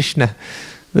Krishna.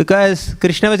 Because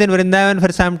Krishna was in Vrindavan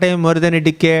for some time, more than a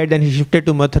decade, then he shifted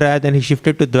to Mathura, then he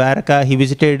shifted to Dwaraka, he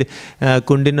visited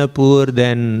Kundinapur,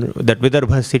 then that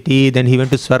Vidarbha city, then he went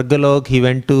to Svargalok, he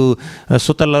went to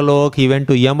Sutalalok, he went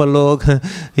to Yamalok,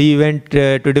 he went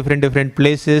to different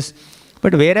places.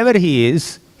 But wherever he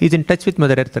is, he's in touch with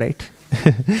Mother Earth, right?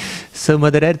 So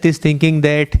Mother Earth is thinking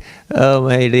that, oh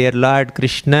my dear Lord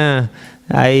Krishna,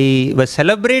 I was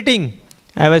celebrating,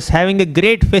 I was having a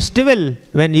great festival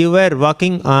when you were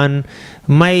walking on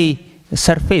my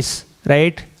surface,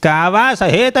 right? Kava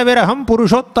saheta viraham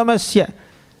purushottamasya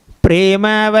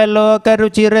premavaloka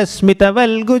ruchirasmita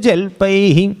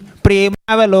valgujalpaihi.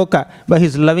 Premavaloka, by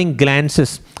his loving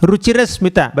glances.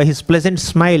 Ruchirasmita, by his pleasant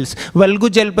smiles.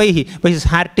 Valgujalpaihi, by his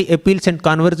hearty appeals and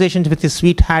conversations with his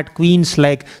sweetheart queens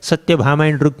like Satyabhama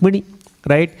and Rukmini,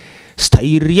 right?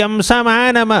 Stairyam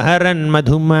samanamaharan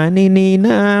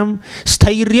madhumaninam.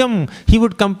 Stairyam, he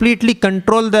would completely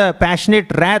control the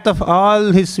passionate wrath of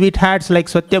all his sweethearts like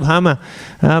Satyabhama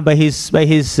by his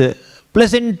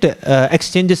pleasant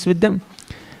exchanges with them.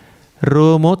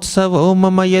 Romotsavo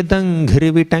mama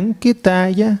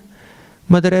yadanghrivitankitaya.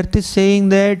 Mother Earth is saying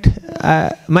that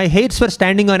my hairs were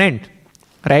standing on end,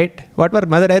 right? What were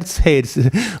Mother Earth's hairs?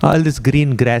 All these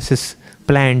green grasses,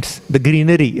 plants, the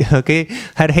greenery, okay?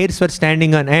 Her hairs were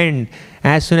standing on end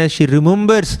as soon as she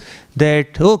remembers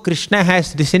that, oh, Krishna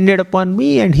has descended upon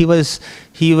me and he was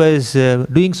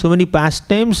doing so many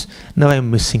pastimes, now I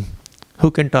am missing. Who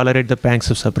can tolerate the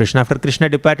pangs of separation? After Krishna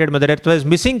departed, Mother Earth was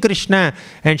missing Krishna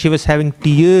and she was having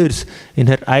tears in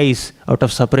her eyes out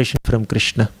of separation from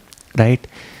Krishna, right?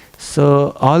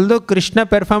 So, although Krishna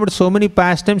performed so many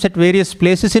pastimes at various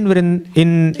places in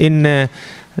the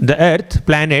earth,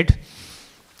 planet,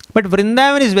 but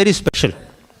Vrindavan is very special.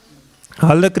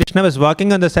 Although Krishna was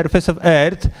walking on the surface of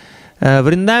earth,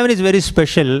 Vrindavan is very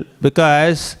special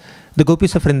because the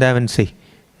gopis of Vrindavan say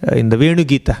in the Venu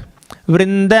Gita,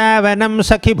 Vrindavanam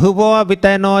sakhi bhuvo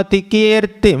vitanoti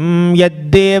kirtim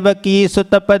yaddevaki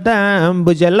sutapadam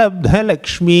bhujalabdha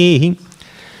lakshmi.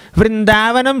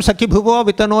 Vrindavanam sakhi bhuvo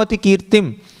vitanoti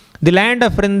kirtim. The land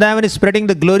of Vrindavan is spreading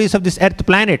the glories of this earth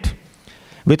planet.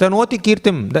 Vitanoti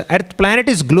kirtim. The earth planet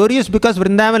is glorious because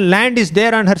Vrindavan land is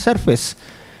there on her surface.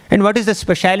 And what is the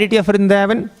speciality of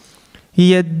Vrindavan?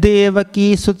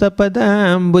 Yaddevaki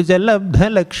sutapadam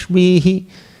bhujalabdha lakshmi.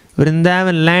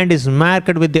 Vrindavan land is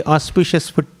marked with the auspicious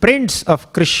footprints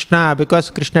of Krishna because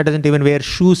Krishna doesn't even wear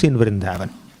shoes in Vrindavan,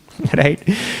 right?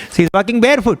 So he's walking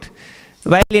barefoot.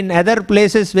 While in other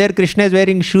places where Krishna is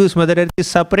wearing shoes, Mother Earth is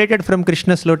separated from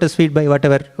Krishna's lotus feet by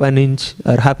whatever 1 inch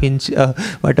or half inch,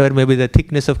 whatever may be the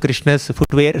thickness of Krishna's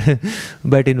footwear.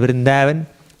 But in Vrindavan,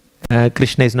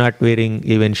 Krishna is not wearing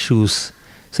even shoes.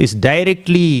 So he's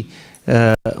directly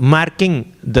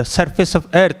marking the surface of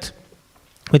earth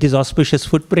with his auspicious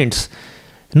footprints.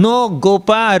 No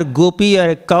gopa or gopi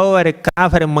or a cow or a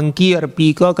calf or a monkey or a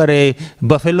peacock or a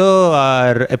buffalo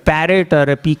or a parrot or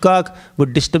a peacock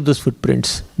would disturb those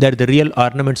footprints. They are the real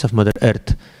ornaments of Mother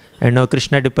Earth. And now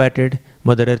Krishna departed,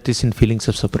 Mother Earth is in feelings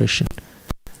of separation.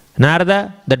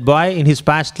 Narada, that boy in his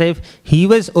past life, he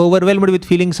was overwhelmed with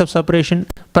feelings of separation.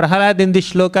 Prahalad in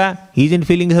this shloka, he is in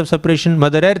feelings of separation.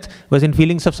 Mother Earth was in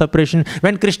feelings of separation.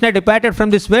 When Krishna departed from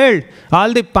this world,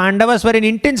 all the Pandavas were in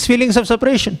intense feelings of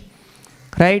separation.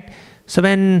 Right? So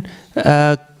when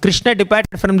Krishna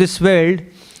departed from this world,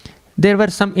 there were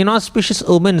some inauspicious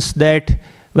omens that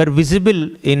were visible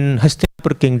in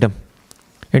Hastinapur kingdom.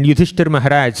 And Yudhishthir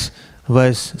Maharaj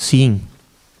was seeing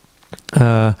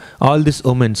all these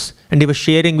omens, and he was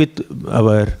sharing with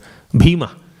our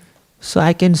Bhima. So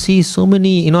I can see so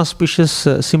many inauspicious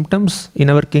symptoms in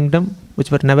our kingdom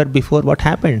which were never before. What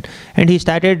happened? And he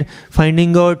started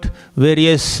finding out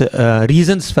various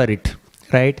reasons for it,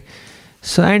 right?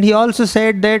 So, and he also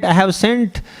said that I have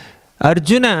sent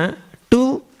Arjuna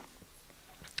to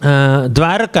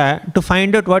Dwaraka to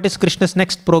find out what is Krishna's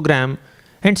next program,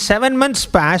 and 7 months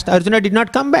passed, Arjuna did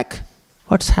not come back.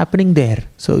 What's happening there?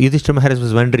 So Yudhishthira Maharaj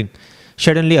was wondering.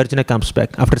 Suddenly Arjuna comes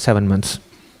back after 7 months.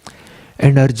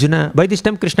 And Arjuna, by this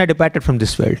time Krishna departed from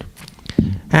this world.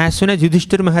 As soon as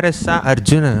Yudhishthira Maharaj saw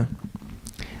Arjuna,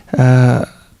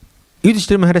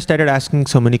 Yudhishthira Maharaj started asking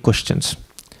so many questions.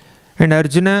 And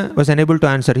Arjuna was unable to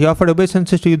answer. He offered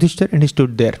obeisances to Yudhishthira and he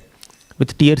stood there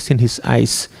with tears in his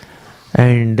eyes.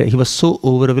 And he was so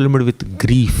overwhelmed with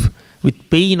grief, with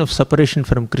pain of separation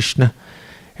from Krishna.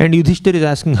 And Yudhishthira is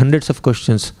asking hundreds of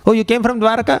questions. Oh, you came from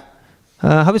Dwaraka?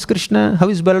 How is Krishna? How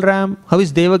is Balram? How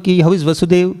is Devaki? How is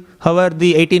Vasudev? How are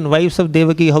the 18 wives of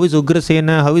Devaki? How is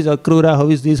Ugrasena? How is Akrura? How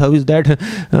is this? How is that?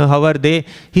 How are they?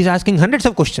 He's asking hundreds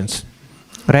of questions,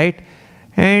 right?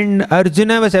 And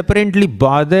Arjuna was apparently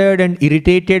bothered and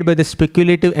irritated by the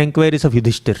speculative enquiries of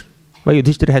Yudhishthir. Why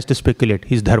Yudhishthir has to speculate?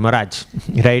 He's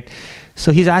Dharmaraj, right?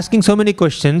 So he's asking so many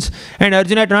questions and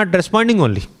Arjuna not responding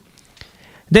only.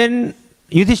 Then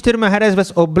Yudhishthir Maharaj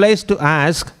was obliged to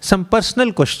ask some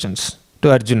personal questions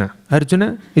to Arjuna.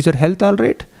 Arjuna, is your health all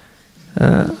right?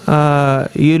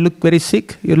 You look very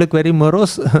sick, you look very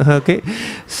morose, okay?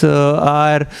 So,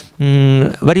 or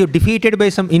were you defeated by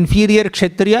some inferior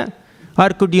Kshatriya? Or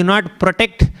could you not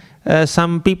protect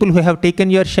some people who have taken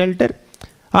your shelter?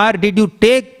 Or did you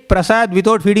take prasad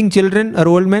without feeding children or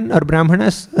old men or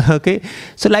brahmanas? Okay,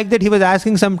 so like that he was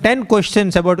asking some 10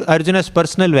 questions about Arjuna's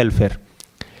personal welfare.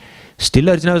 Still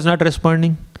Arjuna was not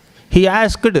responding. He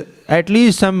asked at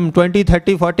least some 20,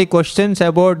 30, 40 questions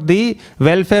about the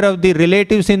welfare of the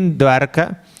relatives in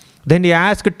Dwarka. Then he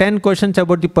asked 10 questions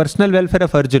about the personal welfare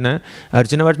of Arjuna.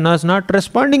 Arjuna was not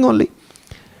responding only.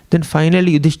 Then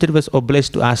finally Yudhishthir was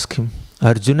obliged to ask him,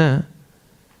 Arjuna,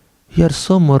 you are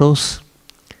so morose.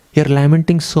 You are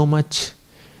lamenting so much.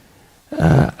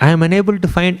 I am unable to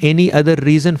find any other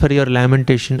reason for your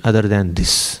lamentation other than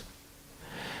this.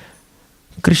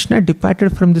 Krishna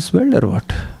departed from this world or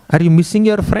what? Are you missing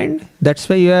your friend? That's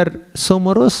why you are so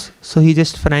morose? So he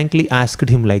just frankly asked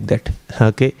him like that.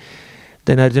 Okay.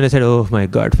 Then Arjuna said, oh my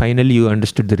God, finally you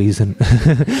understood the reason.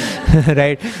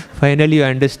 Right? Finally you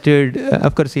understood.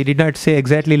 Of course, he did not say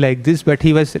exactly like this, but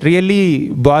he was really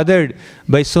bothered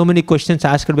by so many questions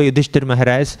asked by Yudhishthir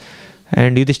Maharaj.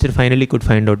 And Yudhishthir finally could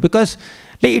find out. Because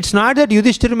it's not that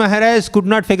Yudhishthir Maharaj could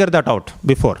not figure that out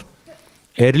before.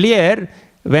 Earlier,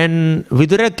 when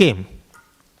Vidura came,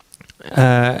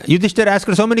 Yudhishthir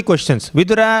asked so many questions.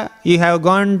 Vidura, you have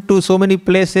gone to so many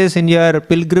places in your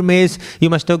pilgrimage. You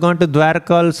must have gone to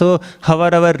Dwarka also. How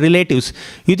are our relatives?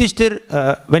 Yudhishthir,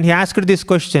 when he asked these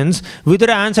questions, Vidura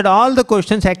answered all the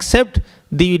questions except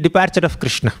the departure of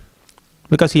Krishna.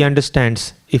 Because he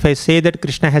understands, if I say that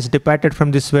Krishna has departed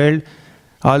from this world,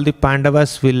 all the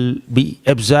Pandavas will be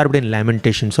absorbed in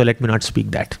lamentation. So let me not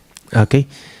speak that. Okay.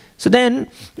 So then,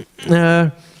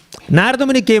 Narada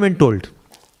Muni came and told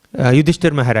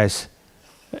Yudhishthir Maharaj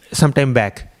some time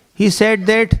back. He said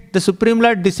that the Supreme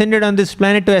Lord descended on this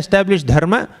planet to establish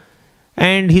Dharma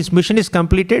and his mission is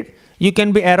completed. You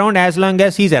can be around as long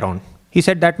as he is around. He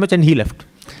said that much and he left.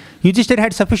 Yudhishthir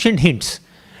had sufficient hints.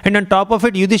 And on top of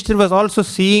it, Yudhishthir was also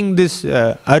seeing this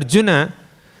Arjuna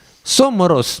so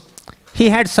morose. He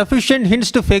had sufficient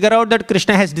hints to figure out that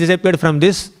Krishna has disappeared from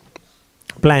this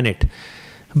planet.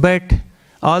 But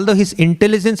although his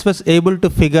intelligence was able to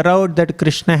figure out that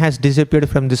Krishna has disappeared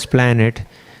from this planet,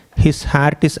 his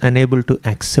heart is unable to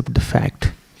accept the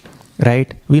fact.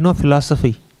 Right? We know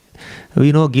philosophy.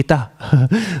 We know Gita.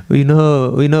 we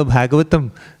know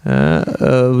Bhagavatam.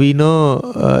 We know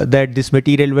that this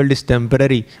material world is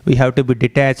temporary. We have to be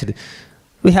detached.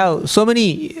 We have so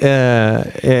many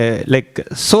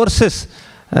sources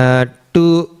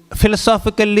to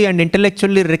philosophically and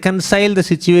intellectually reconcile the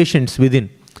situations within.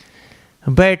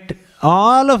 But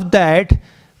all of that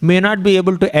may not be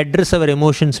able to address our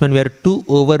emotions when we are too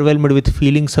overwhelmed with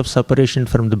feelings of separation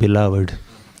from the beloved.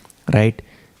 Right?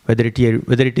 Whether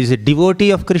it is a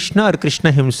devotee of Krishna or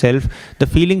Krishna himself, the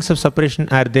feelings of separation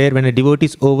are there. When a devotee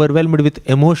is overwhelmed with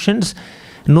emotions,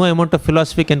 no amount of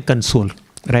philosophy can console.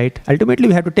 Right? Ultimately,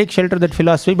 we have to take shelter of that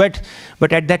philosophy, but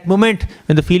at that moment,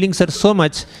 when the feelings are so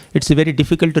much, it's a very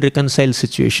difficult to reconcile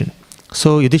situation.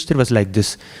 So Yudhishthir was like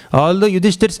this. Although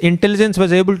Yudhishthir's intelligence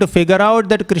was able to figure out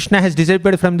that Krishna has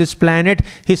disappeared from this planet,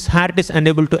 his heart is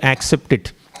unable to accept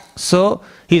it. So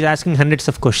he's asking hundreds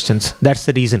of questions. That's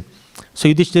the reason. So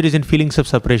Yudhishthir is in feelings of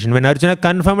separation. When Arjuna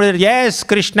confirmed that yes,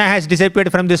 Krishna has disappeared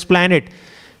from this planet,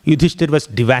 Yudhishthir was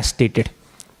devastated.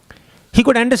 He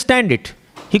could understand it.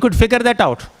 He could figure that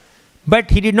out.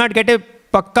 But he did not get a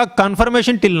pakka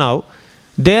confirmation till now.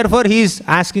 Therefore, he is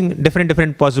asking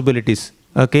different possibilities.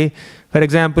 Okay. For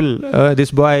example,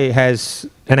 this boy has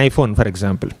an iPhone, for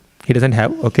example. He doesn't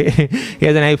have, okay. He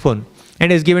has an iPhone.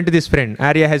 And is given to this friend.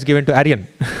 Arya has given to Aryan.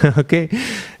 Okay.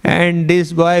 And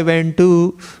this boy went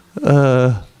to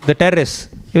the terrace.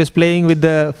 He was playing with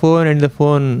the phone and the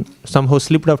phone somehow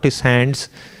slipped out his hands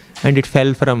and it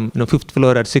fell from 5th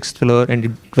floor or 6th floor and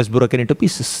it was broken into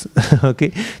pieces.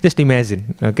 Okay. Just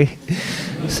imagine. Okay.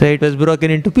 So it was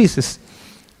broken into pieces.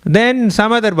 Then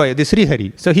some other boy, this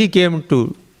Srihari, so he came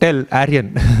to tell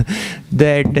Aryan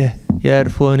that your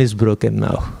phone is broken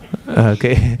now.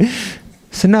 Okay.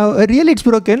 So now, really it's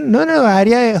broken? No,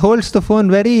 Arya holds the phone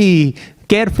very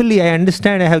carefully. I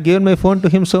understand. I have given my phone to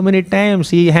him so many times.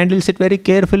 He handles it very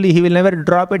carefully. He will never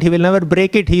drop it. He will never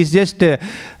break it. He is just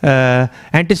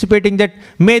anticipating that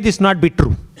may this not be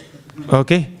true.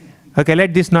 Okay. Okay,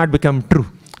 let this not become true.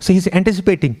 So he's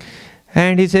anticipating.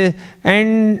 And he says,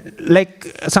 and like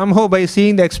somehow by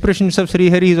seeing the expressions of Sri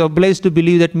Hari, he's obliged to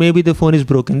believe that maybe the phone is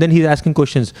broken. Then he's asking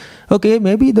questions. Okay,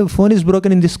 maybe the phone is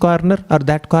broken in this corner or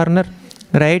that corner,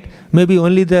 right? Maybe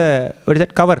only the, what is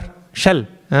that, cover, shell,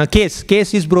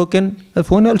 case is broken. The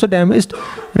phone also damaged,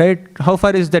 right? How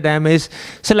far is the damage?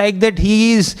 So like that,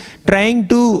 he is trying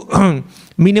to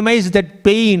minimize that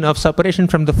pain of separation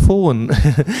from the phone,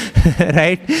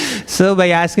 right? So by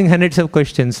asking hundreds of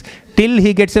questions, till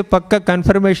he gets a pakka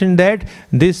confirmation that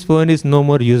this phone is no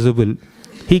more usable.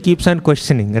 He keeps on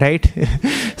questioning, right?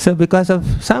 So because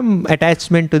of some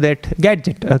attachment to that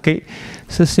gadget, okay?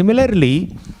 So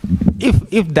similarly,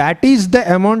 if that is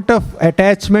the amount of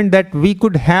attachment that we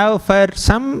could have for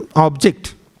some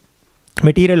object,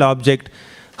 material object,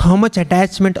 how much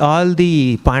attachment all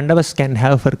the Pandavas can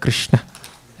have for Krishna?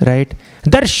 Right?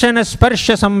 Darshana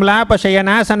sparsha samlapa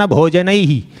shayanasana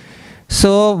bhojanaihi.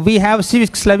 So we have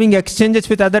 6 loving exchanges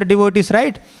with other devotees,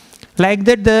 right? Like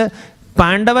that, the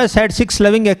Pandavas had 6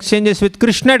 loving exchanges with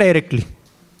Krishna directly.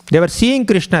 They were seeing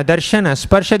Krishna, darshana,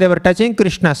 sparsha, they were touching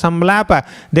Krishna, samlapa,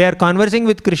 they are conversing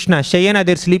with Krishna, shayana,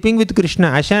 they are sleeping with Krishna,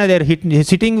 ashana, they are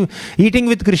sitting, eating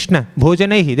with Krishna,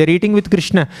 bhojanaihi, they are eating with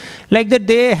Krishna. Like that,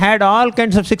 they had all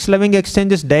kinds of 6 loving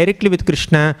exchanges directly with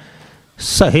Krishna.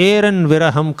 Saheran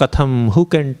viraham katham, who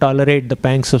can tolerate the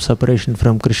pangs of separation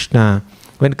from Krishna?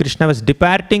 When Krishna was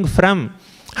departing from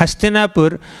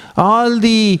Hastinapur, all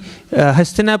the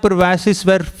Hastinapur Vasis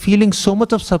were feeling so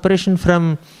much of separation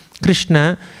from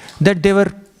Krishna that they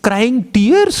were crying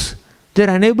tears. They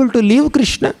are unable to leave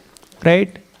Krishna,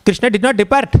 right? Krishna did not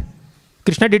depart.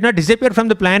 Krishna did not disappear from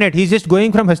the planet. He's just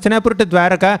going from Hastinapur to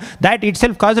Dwaraka. That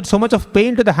itself caused so much of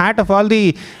pain to the heart of all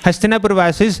the Hastinapur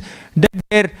Vasis that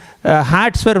their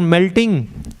hearts were melting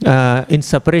in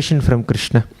separation from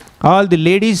Krishna. All the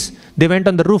ladies, they went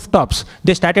on the rooftops.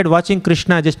 They started watching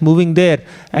Krishna just moving there,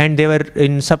 and they were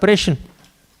in separation.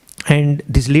 And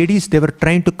these ladies, they were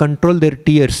trying to control their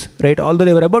tears, right? Although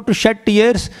they were about to shed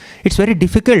tears, it's very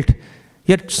difficult.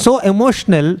 You're so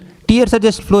emotional, tears are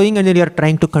just flowing and then you are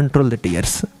trying to control the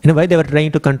tears. You know why they were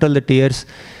trying to control the tears?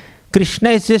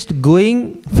 Krishna is just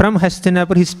going from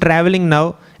Hastinapur, he's traveling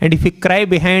now, and if we cry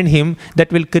behind him,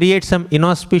 that will create some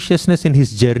inauspiciousness in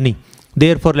his journey.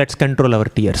 Therefore, let's control our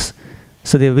tears.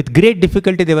 So they, with great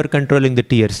difficulty, they were controlling the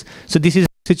tears. So this is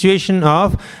the situation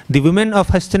of the women of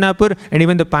Hastinapur and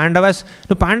even the Pandavas.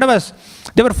 The Pandavas,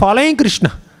 they were following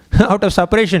Krishna out of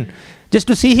separation. Just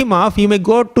to see him off, you may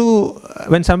go to,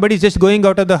 when somebody is just going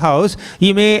out of the house,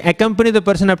 you may accompany the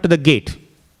person up to the gate.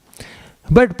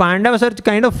 But Pandavas are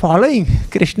kind of following.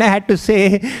 Krishna had to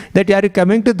say that, are you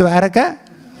coming to Dwaraka?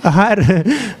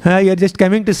 Or you're just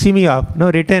coming to see me off?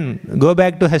 No, return. Go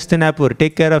back to Hastinapur.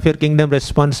 Take care of your kingdom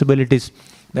responsibilities.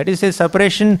 That is a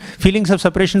separation, feelings of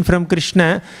separation from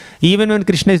Krishna, even when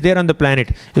Krishna is there on the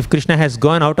planet. If Krishna has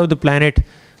gone out of the planet,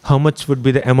 how much would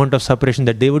be the amount of separation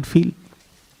that they would feel?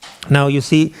 Now you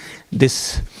see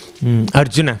this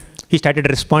Arjuna, he started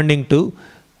responding to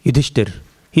Yudhishthir.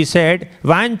 He said,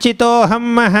 Vanchitoham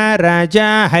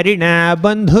Maharaja Harina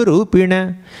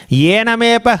Bandhurupina Yena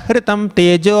me pahritam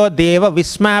tejo deva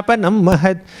vismapanam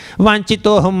mahad.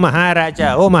 Vanchitoham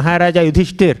Maharaja, oh Maharaja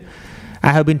Yudhishthir,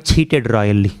 I have been cheated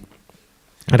royally.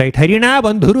 Right, Harina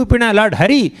Bandhurupina, Lord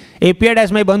Hari appeared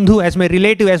as my bandhu, as my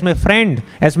relative, as my friend,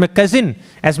 as my cousin,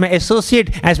 as my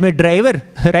associate, as my driver,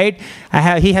 right?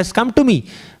 He has come to me,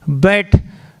 but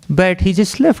he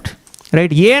just left. Right?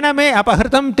 Yena me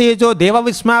apahritam tejo deva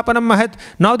vismapanam mahat.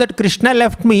 Now that Krishna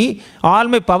left me, all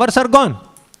my powers are gone.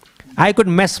 I could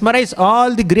mesmerize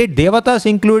all the great devatas,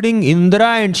 including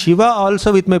Indra and Shiva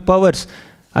also with my powers.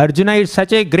 Arjuna is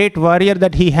such a great warrior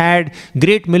that he had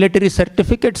great military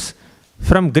certificates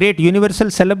from great universal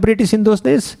celebrities in those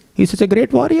days. He's such a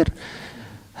great warrior.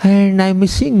 And I'm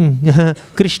missing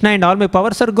Krishna and all my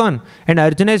powers are gone. And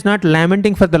Arjuna is not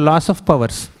lamenting for the loss of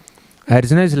powers.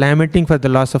 Arjuna is lamenting for the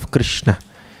loss of Krishna,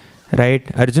 right?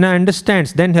 Arjuna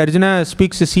understands. Then Arjuna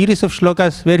speaks a series of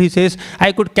shlokas where he says,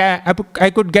 I could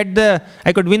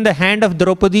win the hand of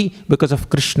Draupadi because of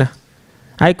Krishna.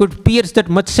 I could pierce that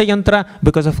Matsya Yantra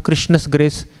because of Krishna's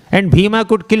grace. And Bhima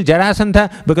could kill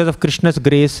Jarasandha because of Krishna's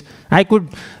grace. I could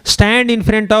stand in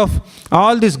front of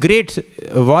all these great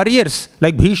warriors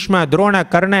like Bhishma, Drona,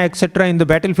 Karna, etc. in the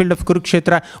battlefield of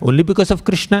Kurukshetra only because of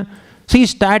Krishna. So he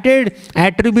started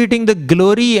attributing the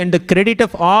glory and the credit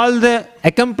of all the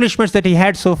accomplishments that he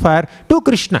had so far to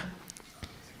Krishna.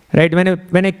 Right?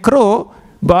 When a crow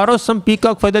borrows some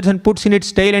peacock feathers and puts in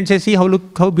its tail and says, see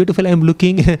how beautiful I am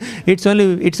looking, it's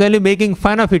only making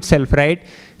fun of itself, right?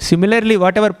 Similarly,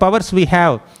 whatever powers we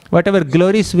have, whatever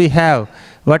glories we have,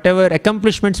 whatever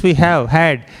accomplishments we have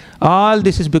had, all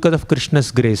this is because of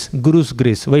Krishna's grace, Guru's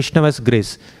grace, Vaishnava's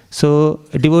grace. So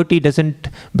a devotee doesn't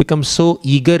become so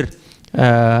eager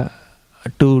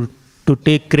to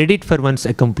take credit for one's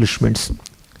accomplishments.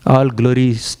 All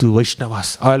glories to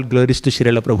Vaishnavas, all glories to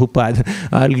Srila Prabhupada,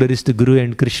 all glories to Guru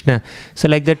and Krishna. So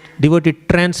like that, devotee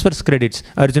transfers credits.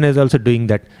 Arjuna is also doing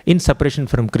that in separation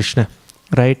from Krishna,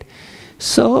 right?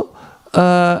 So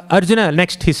Arjuna,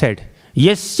 next he said,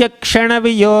 Yasya kshana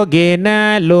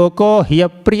viyogena loko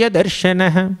hiyapriya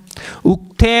darshanah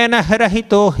uktena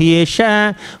harahito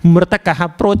hyesha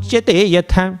mritakaha prochyate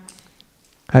yatha.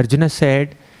 Arjuna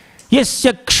said,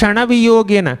 Yasya kshana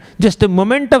viyogena, just a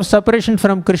moment of separation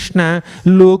from Krishna,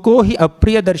 loko hi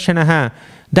apriya darshanah,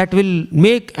 that will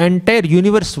make entire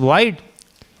universe void.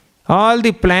 All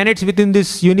the planets within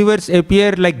this universe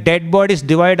appear like dead bodies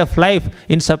devoid of life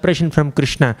in separation from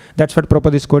Krishna. That's what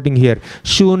Prabhupada is quoting here.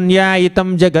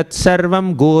 Shunyayitam jagat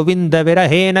sarvam govinda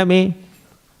virahena me.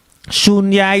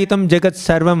 Shunyayitam jagat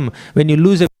sarvam. When you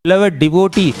lose a beloved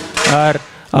devotee or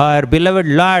beloved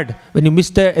Lord, when you miss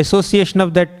the association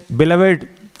of that beloved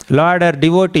Lord or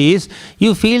devotees,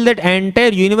 you feel that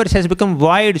entire universe has become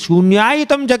void.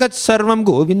 Shunyayitam jagat sarvam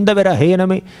govinda virahena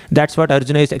me. That's what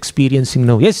Arjuna is experiencing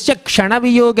now. Yasya kshana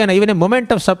viyogena, even a moment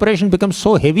of separation becomes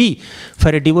so heavy for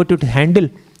a devotee to handle,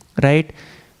 right?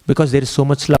 Because there is so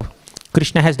much love.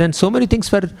 Krishna has done so many things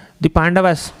for the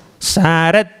Pandavas.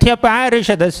 Sarathya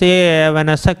parishada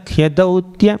sevana sakhya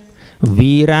dautya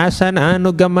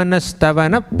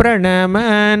वीरासनानुगमनस्तवन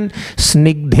प्रणामान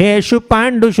स्निग्धेषु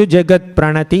पाण्डुषु जगत्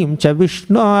प्रणतिं च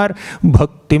विष्णोर्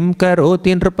भक्तिं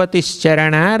करोति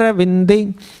नृपतिश्चरणारविन्दे.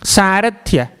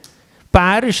 सारथ्य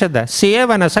पार्षद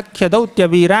seven सख्य दौत्य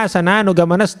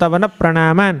वीरासनानुगमनस्तवन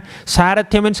प्रणामान.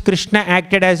 Sarathya means Krishna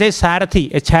acted as a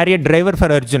Sarathi, a chariot driver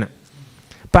for Arjuna.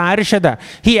 Parishada,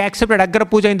 he accepted Agra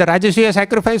Puja in the Rajasuya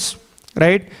sacrifice,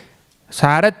 right?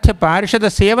 Sarathya Parishada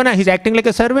Sevana, he's acting like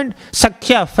a servant.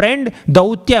 Sakhya, friend.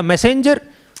 Dautya, messenger.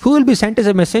 Who will be sent as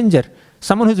a messenger?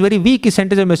 Someone who's very weak is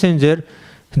sent as a messenger.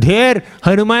 There,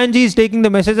 Hanumanji is taking the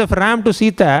message of Ram to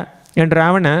Sita and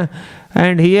Ravana,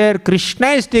 and here Krishna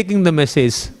is taking the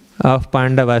message of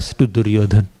Pandavas to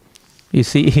Duryodhana. You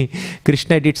see,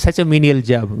 Krishna did such a menial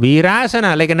job.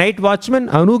 Virasana, like a night watchman.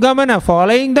 Anugamana,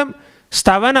 following them.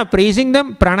 Stavana, praising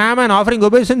them. Pranama, offering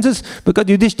obeisances, because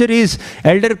Yudhishthir is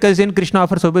elder cousin. Krishna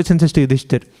offers obeisances to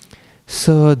Yudhishthir.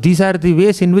 So these are the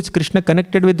ways in which Krishna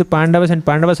connected with the Pandavas, and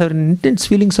Pandavas have intense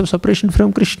feelings of separation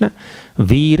from Krishna.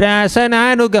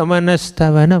 Virasananugamana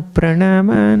stavana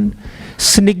pranaman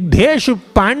snigdheshu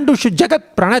pandushu jagat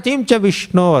pranatim cha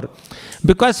vishnor.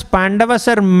 Because Pandavas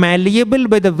are malleable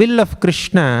by the will of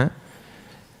Krishna,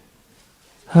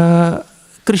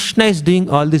 Krishna is doing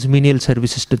all these menial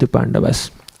services to the Pandavas,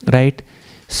 right?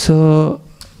 So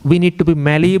we need to be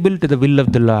malleable to the will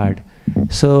of the Lord.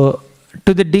 So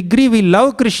to the degree we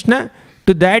love Krishna,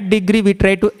 to that degree we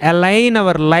try to align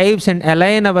our lives and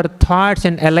align our thoughts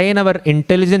and align our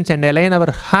intelligence and align our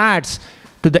hearts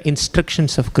to the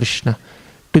instructions of Krishna,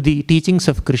 to the teachings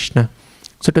of Krishna.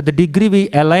 So to the degree we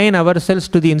align ourselves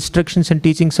to the instructions and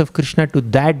teachings of Krishna, to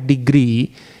that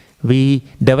degree we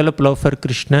develop love for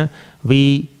Krishna,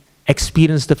 we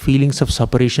experience the feelings of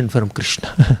separation from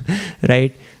Krishna,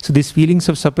 right? So these feelings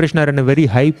of separation are on a very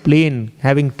high plane.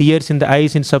 Having tears in the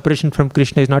eyes in separation from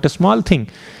Krishna is not a small thing,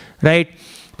 right?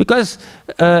 Because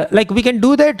like we can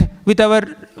do that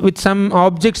with some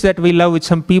objects that we love, with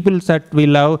some people that we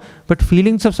love, but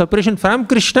feelings of separation from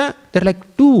Krishna, they're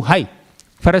like too high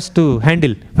for us to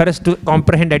handle, for us to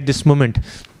comprehend at this moment.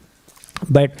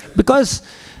 But because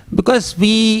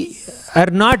we are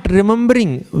not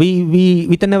remembering, we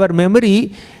within our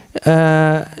memory,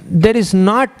 there is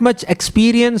not much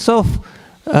experience of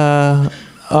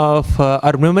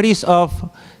our memories of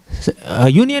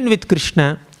union with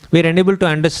Krishna. We are unable to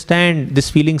understand these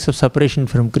feelings of separation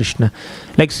from Krishna.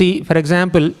 Like see, for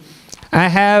example, I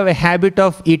have a habit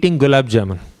of eating gulab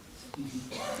jamun.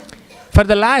 For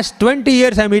the last 20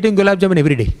 years, I am eating gulab jamun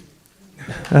every day.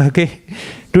 Okay.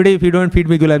 Today, if you don't feed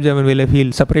me gulab jamun, will I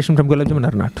feel separation from gulab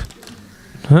jamun or not?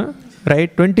 Huh?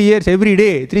 Right? 20 years every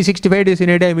day, 365 days in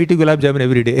a day, I'm eating gulab jamun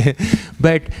every day.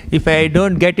 But if I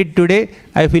don't get it today,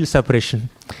 I feel separation.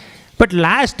 But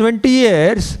last 20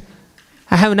 years,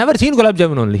 I have never seen gulab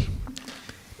jamun only.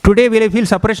 Today, will I feel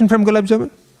separation from gulab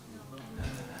jamun?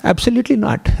 Absolutely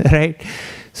not. Right?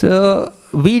 So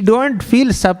we don't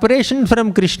feel separation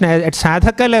from Krishna. At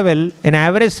sadhaka level, an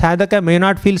average sadhaka may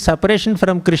not feel separation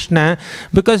from Krishna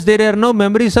because there are no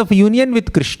memories of union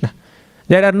with Krishna.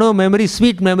 There are no memories,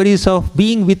 sweet memories of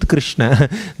being with Krishna.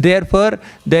 Therefore,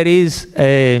 there is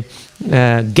a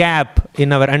gap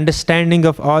in our understanding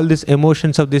of all these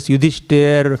emotions of this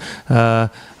Yudhishthir,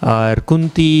 or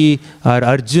Kunti, or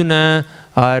Arjuna,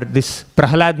 or this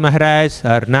Prahlad Maharaj,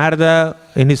 or Narada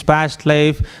in his past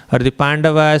life, or the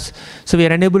Pandavas. So we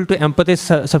are unable to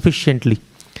empathize sufficiently.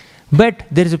 But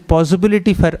there is a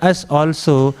possibility for us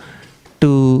also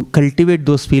to cultivate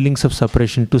those feelings of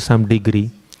separation to some degree.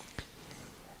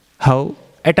 How?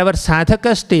 At our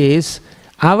sadhaka stage,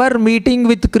 our meeting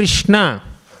with Krishna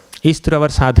is through our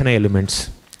sadhana elements.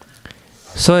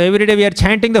 So every day we are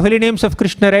chanting the holy names of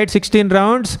Krishna, right? 16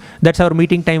 rounds, that's our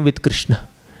meeting time with Krishna.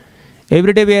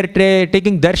 Every day we are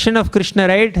taking darshan of Krishna,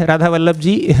 right? Radha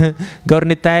Vallabhji, Gaur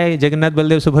Nitai, Jagannath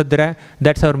Baldev Subhadra,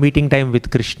 that's our meeting time with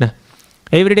Krishna.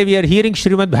 Every day we are hearing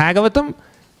Srimad Bhagavatam,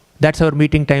 that's our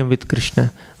meeting time with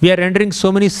Krishna. We are rendering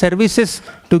so many services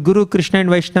to Guru, Krishna and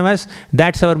Vaishnavas,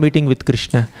 that's our meeting with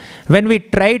Krishna. When we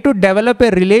try to develop a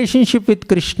relationship with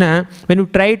Krishna, when we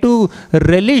try to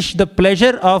relish the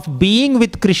pleasure of being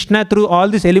with Krishna through all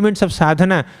these elements of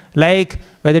sadhana, like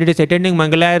whether it is attending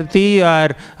Mangalarti,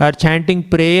 or chanting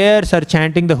prayers, or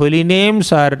chanting the holy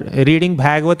names, or reading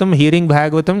Bhagavatam, hearing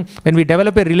Bhagavatam, when we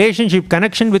develop a relationship,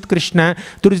 connection with Krishna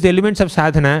through the elements of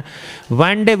sadhana,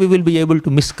 one day we will be able to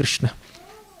miss Krishna.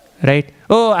 Right?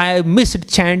 Oh, I missed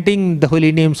chanting the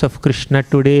holy names of Krishna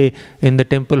today in the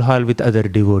temple hall with other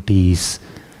devotees.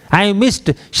 I missed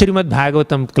Srimad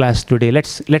Bhagavatam class today.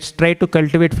 Let's try to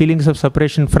cultivate feelings of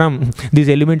separation from these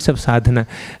elements of sadhana.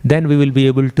 Then we will be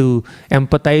able to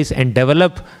empathize and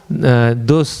develop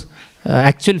those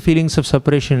actual feelings of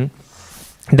separation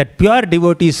that pure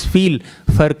devotees feel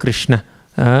for Krishna,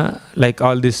 like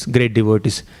all these great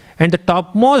devotees. And the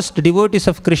topmost devotees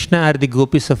of Krishna are the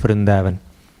gopis of Vrindavan.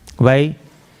 Why?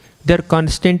 They are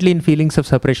constantly in feelings of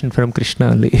separation from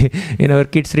Krishna only. In our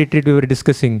kids' retreat we were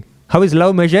discussing, how is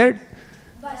love measured?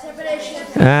 By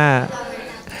separation.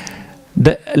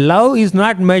 The love is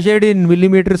not measured in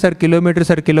millimeters or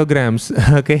kilometers or kilograms.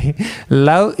 Okay,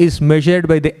 love is measured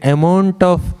by the amount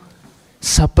of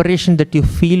separation that you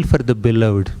feel for the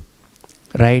beloved.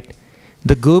 Right?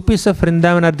 The gopis of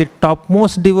Vrindavan are the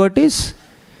topmost devotees.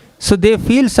 So they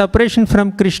feel separation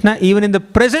from Krishna even in the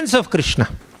presence of Krishna.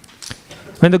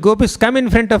 When the gopis come in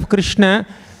front of Krishna,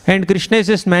 and Krishna is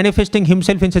just manifesting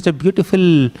himself in such a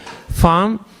beautiful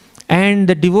form, and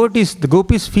the devotees, the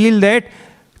gopis feel that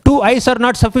 2 eyes are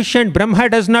not sufficient. Brahma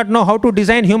does not know how to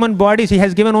design human bodies. He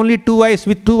has given only 2 eyes.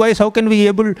 With 2 eyes, how can we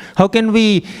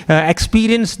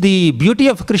experience the beauty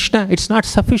of Krishna? It's not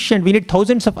sufficient. We need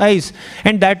thousands of eyes.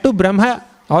 And that too, Brahma,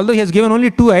 although he has given only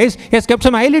 2 eyes, he has kept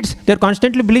some eyelids. They are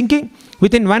constantly blinking.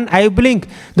 Within one eye blink,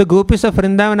 the gopis of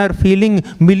Vrindavan are feeling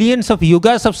millions of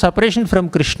yugas of separation from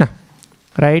Krishna.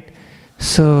 Right?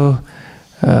 So,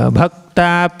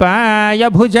 Bhaktapaya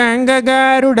Bhujanga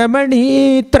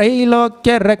Garudamani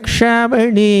Trailokya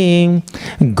Rakshamani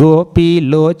Gopi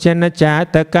Lochana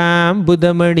Chatakam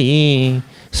Budamani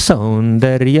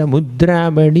Saundarya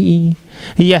Mudramani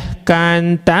Yah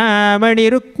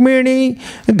Kantamani Rukmini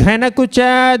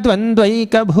Ghanakucha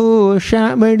Dvandvaika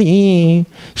Bhushamani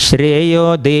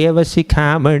Shreyo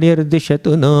Devasikhamani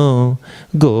Rdishatuno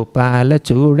Gopala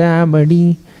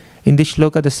Chudamani. In this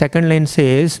shloka, the second line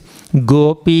says,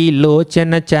 Gopi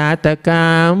Lochana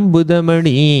Chatakam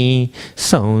Budamani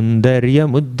Saundarya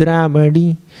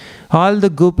Mudramani. All the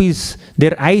gopis,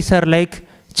 their eyes are like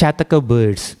Chataka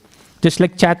birds. Just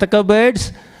like Chataka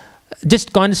birds,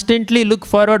 just constantly look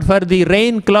forward for the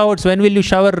rain clouds. When will you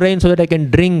shower rain so that I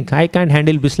can drink? I can't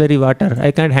handle Bisleri water.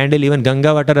 I can't handle even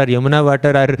Ganga water or Yamuna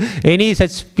water or any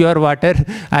such pure water.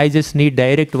 I just need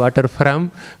direct water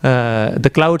from the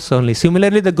clouds only.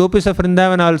 Similarly, the gopis of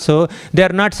Vrindavan also, they are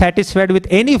not satisfied with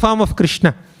any form of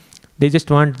Krishna. They just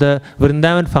want the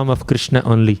Vrindavan form of Krishna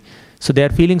only. So they are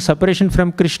feeling separation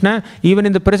from Krishna even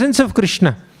in the presence of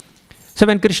Krishna. So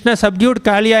when Krishna subdued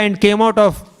Kaliya and came out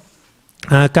of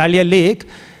Kaliya lake,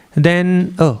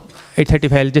 then,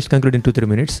 8:35, I'll just conclude in 2-3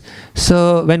 minutes.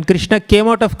 So when Krishna came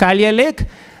out of Kaliya lake,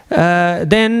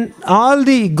 then all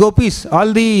the gopis,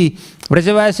 all the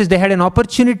Vrajavasis, they had an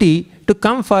opportunity to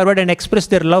come forward and express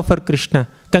their love for Krishna,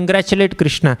 congratulate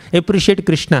Krishna, appreciate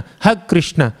Krishna, hug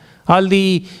Krishna. All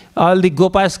the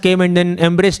gopas came and then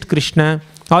embraced Krishna.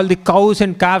 All the cows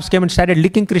and calves came and started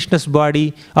licking Krishna's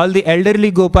body. All the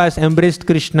elderly gopas embraced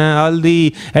Krishna. All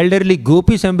the elderly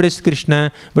gopis embraced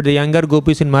Krishna. But the younger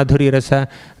gopis in Madhuri Rasa,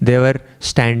 they were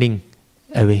standing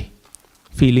away,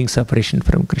 feeling separation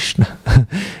from Krishna.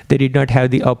 They did not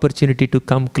have the opportunity to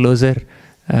come closer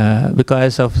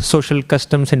because of social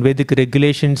customs and Vedic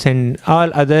regulations and all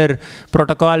other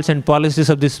protocols and policies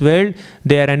of this world,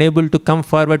 they are unable to come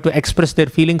forward to express their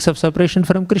feelings of separation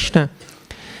from Krishna.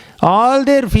 All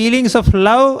their feelings of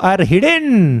love are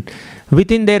hidden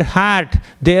within their heart.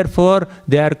 Therefore,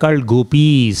 they are called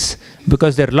gopis,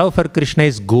 because their love for Krishna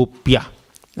is gopya,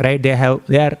 right? They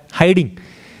are hiding.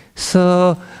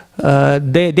 So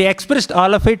they expressed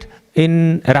all of it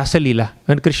in Rasa Leela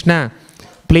when Krishna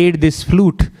played this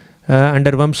flute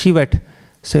under Vamshivat.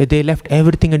 So they left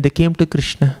everything and they came to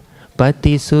Krishna.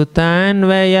 Pati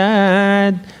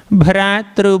sutanvayad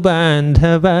bhratru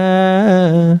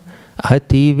bandhava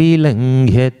ati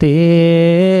vilanghyate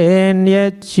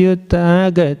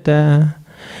nyachyutagata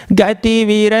gati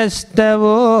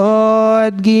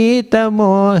virastavod gita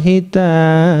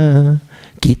mohita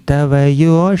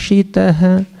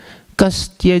kitavayoshitaha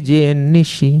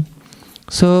kastyajenishi.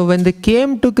 So when they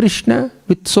came to Krishna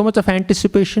with so much of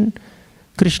anticipation,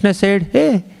 Krishna said,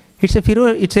 hey,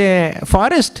 it's a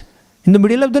forest in the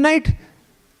middle of the night.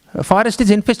 A forest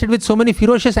is infested with so many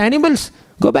ferocious animals.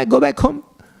 Go back home.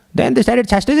 Then they started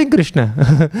chastising Krishna.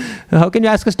 How can you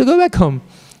ask us to go back home?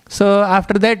 So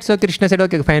after that, Krishna said,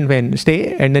 okay, fine,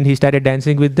 stay. And then he started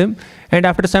dancing with them. And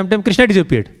after some time, Krishna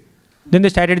disappeared. Then they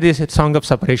started this song of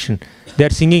separation. They are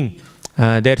singing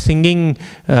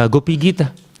Gopi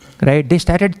Gita. Right? They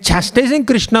started chastising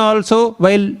Krishna also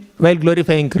while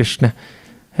glorifying Krishna.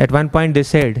 At one point they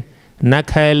said,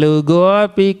 Nakhalu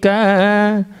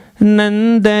Gopika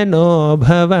Nandano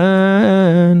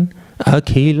Bhavan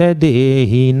Akhila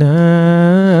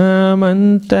Dehina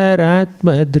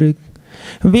Mantaratmadrik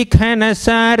Vikhana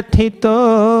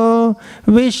Sarthito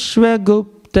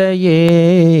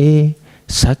Vishwaguptaye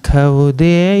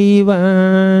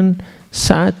Sakhaudevan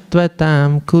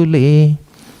Satvatam Kule.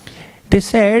 They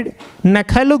said,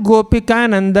 Nakhalu Gopika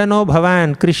Nandano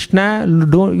Bhavan. Krishna,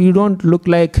 you don't look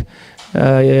like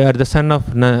you are the son of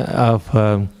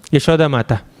Yashoda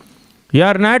Mata. You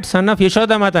are not son of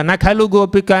Yashoda Mata. Nakhalu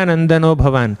Gopika Nandano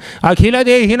Bhavan. Akhila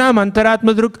Dehina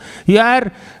Mantaratmadruk. You are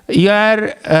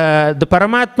the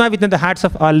Paramatma within the hearts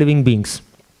of all living beings.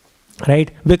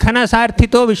 Right? Vikhana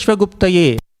Sarthito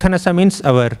Vishwaguptaye. Vikhanasa means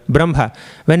our Brahma.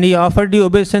 When he offered you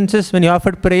obeisances, when he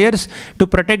offered prayers to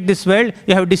protect this world,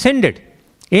 you have descended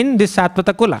in this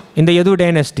Satvata Kula, in the Yadu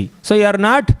dynasty. So you are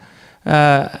not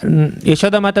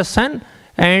Yashoda Mata's son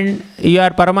and you are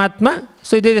Paramatma.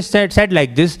 So they said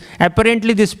like this.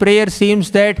 Apparently this prayer seems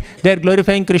that they are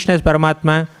glorifying Krishna as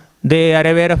Paramatma. They are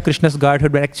aware of Krishna's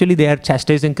godhood, but actually they are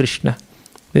chastising Krishna.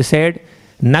 They said,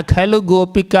 Nakhalu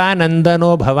Gopika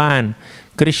Nandano Bhavan.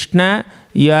 Krishna,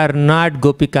 you are not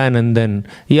Gopika Nandan.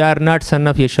 You are not son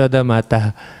of Yashoda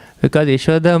Mata. Because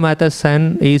Yashoda Mata's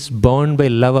son is bound by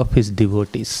love of his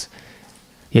devotees.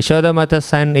 Yashoda Mata's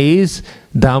son is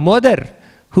Damodar,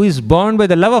 who is bound by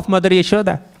the love of Mother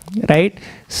Yashoda. Right?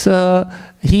 So,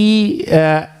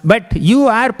 but you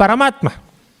are Paramatma.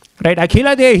 Right?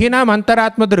 Akhila Dehina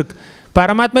Mantaratmadruk.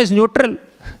 Paramatma is neutral.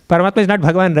 Paramatma is not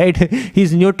Bhagavan, right? He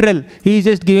is neutral. He is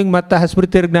just giving Matta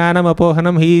Hasmritir Gnanam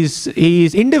Apohanam. He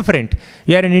is indifferent.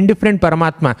 You are an indifferent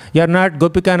Paramatma. You are not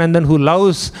Gopika Nandan who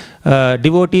loves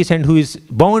devotees and who is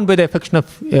bound by the affection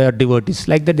of devotees.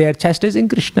 Like that they are chastising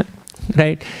Krishna,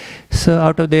 right? So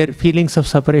out of their feelings of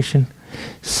separation.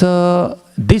 So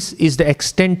this is the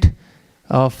extent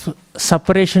of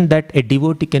separation that a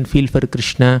devotee can feel for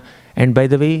Krishna. And by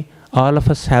the way, all of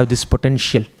us have this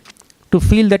potential to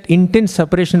feel that intense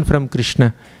separation from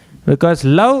Krishna, because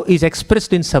love is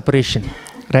expressed in separation,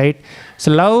 right?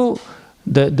 So love,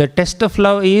 the test of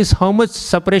love is how much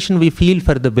separation we feel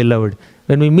for the beloved.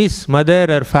 When we miss mother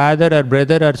or father or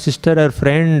brother or sister or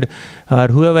friend or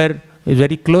whoever is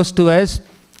very close to us,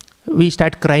 we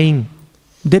start crying.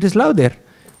 There is love there.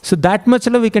 So that much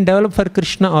love we can develop for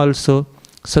Krishna also.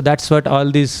 So that's what all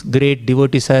these great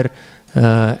devotees are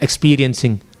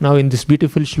experiencing. Now in this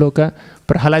beautiful shloka,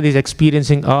 Prahalad is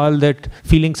experiencing all that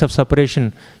feelings of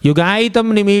separation.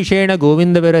 Yugaitam nimishena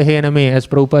govinda virahena me, as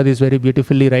Prabhupada is very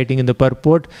beautifully writing in the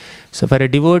purport. So for a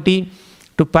devotee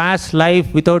to pass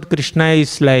life without Krishna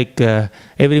is like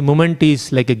every moment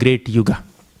is like a great yuga.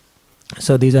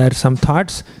 So these are some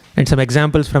thoughts and some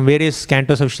examples from various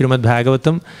cantos of Srimad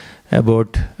Bhagavatam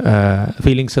about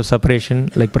feelings of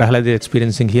separation like Prahalad is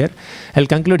experiencing here. I'll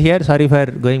conclude here. Sorry for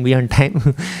going beyond time.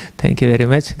 Thank you very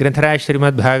much. Grantharaj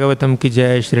Srimad Bhagavatam ki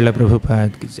jai, Srila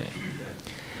Prabhupada ki jai.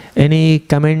 Any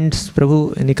comments,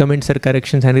 Prabhu? Any comments or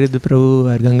corrections? Aniruddha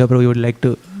Prabhu or Ganga Prabhu, you would like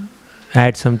to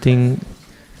add something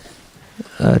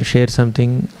or share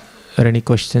something or any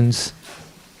questions?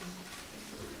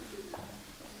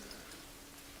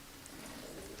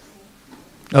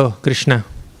 Oh, Krishna.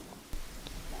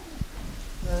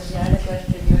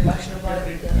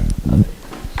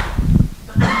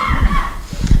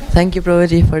 Thank you,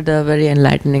 Prabhuji, for the very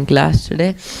enlightening class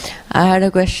today. I had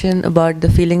a question about the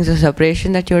feelings of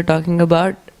separation that you were talking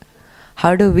about.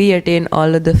 How do we attain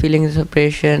all of the feelings of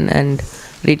separation and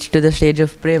reach to the stage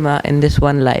of prema in this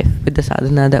one life with the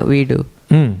sadhana that we do?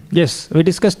 Yes, we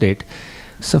discussed it.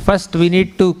 So first we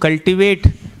need to cultivate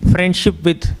friendship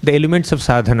with the elements of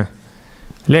sadhana.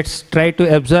 Let's try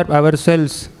to absorb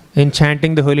ourselves in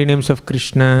chanting the holy names of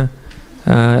Krishna,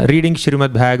 reading Srimad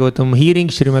Bhagavatam, hearing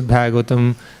Srimad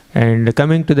Bhagavatam, and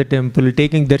coming to the temple,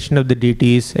 taking darshan of the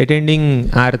deities, attending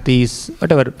aartis,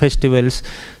 whatever festivals.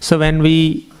 So when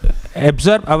we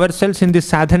absorb ourselves in the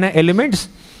sadhana elements,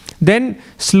 then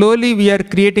slowly we are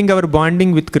creating our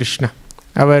bonding with Krishna.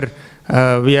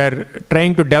 We are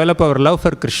trying to develop our love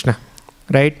for Krishna,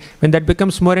 right? When that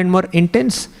becomes more and more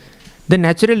intense, then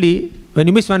naturally, when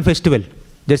you miss one festival,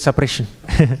 there is separation.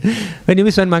 When you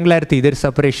miss one Mangalarti, there is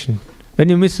separation. When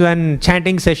you miss one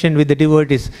chanting session with the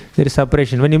devotees, there is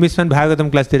separation. When you miss one Bhagavatam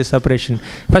class, there is separation.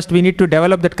 First, we need to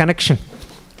develop that connection.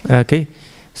 Okay?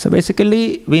 So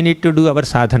basically, we need to do our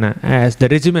sadhana as the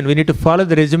regimen. We need to follow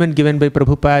the regimen given by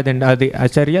Prabhupada and other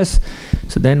acharyas.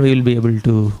 So then we will be able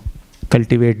to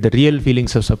cultivate the real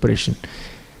feelings of separation.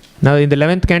 Now, in the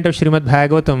 11th canto of Srimad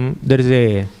Bhagavatam, there is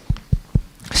a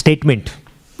statement,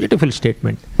 beautiful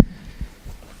statement.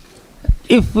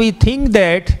 If we think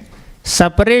that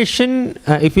separation,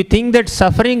 if we think that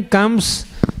suffering comes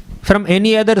from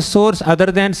any other source other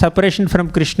than separation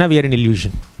from Krishna, we are in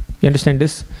illusion. You understand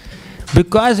this?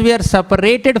 Because we are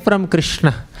separated from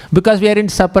Krishna, because we are in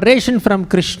separation from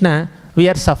Krishna, we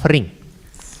are suffering.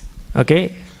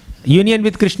 Okay? Union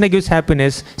with Krishna gives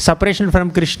happiness, separation from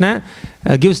Krishna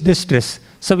gives distress.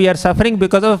 So we are suffering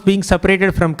because of being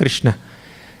separated from Krishna.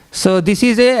 So this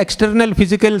is a external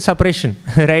physical separation,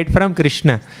 right, from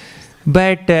Krishna.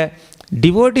 But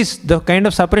devotees, the kind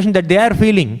of separation that they are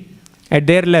feeling at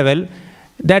their level,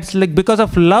 that's like because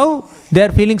of love, they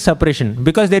are feeling separation.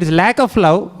 Because there is lack of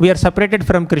love, we are separated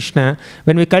from Krishna.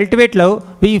 When we cultivate love,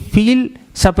 we feel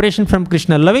separation from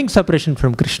Krishna, loving separation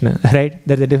from Krishna, right?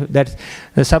 That's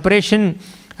the separation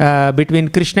between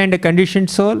Krishna and a conditioned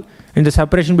soul, and the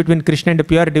separation between Krishna and a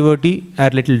pure devotee are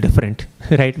little different,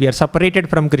 right? We are separated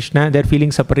from Krishna, they are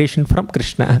feeling separation from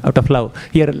Krishna out of love.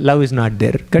 Here, love is not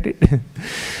there. Got it?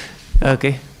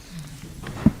 Okay.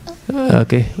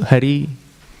 Okay. Hari.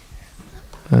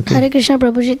 Okay. Hare Krishna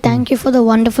Prabhuji, thank you for the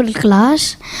wonderful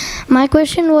class. My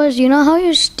question was, you know how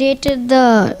you stated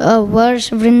the verse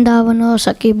Vrindavano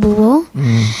Sakhi Bhuvo?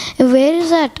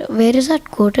 Where is that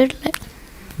quoted?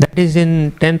 That is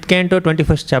in 10th canto,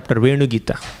 21st chapter, Venu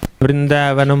Gita.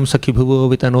 Vrindavanam Sakhi Bhuvo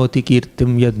Vitanoti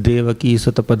Kirtim Yad Devaki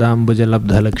Sutapadam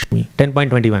Bhajalabdha Lakshmi.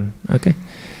 10.21. Okay.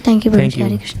 Thank you, Prabhuji. Thank you.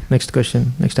 Hare Krishna. Next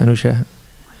question. Next, Anusha.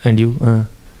 And you.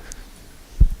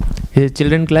 Is it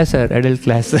children class or adult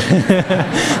class?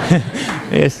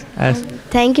 Yes. Ask.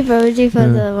 Thank you, Prabhuji, for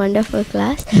the wonderful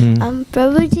class.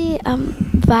 Prabhuji,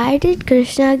 why did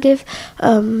Krishna give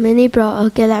many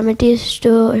calamities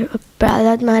to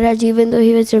Prahlad Maharaj, even though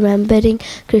he was remembering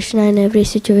Krishna in every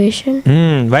situation?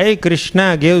 Why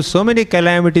Krishna gave so many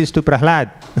calamities to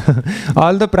Prahlad?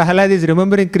 All the Prahlad is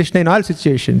remembering Krishna in all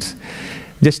situations.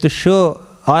 Just to show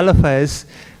all of us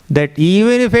that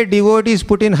even if a devotee is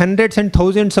put in hundreds and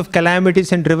thousands of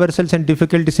calamities and reversals and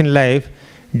difficulties in life,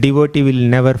 devotee will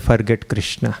never forget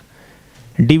Krishna.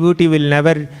 Devotee will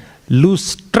never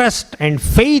lose trust and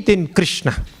faith in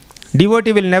Krishna.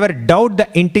 Devotee will never doubt the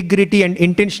integrity and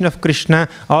intention of Krishna,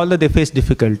 although they face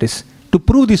difficulties. To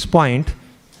prove this point,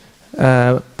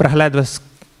 Prahlad was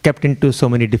kept into so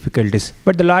many difficulties.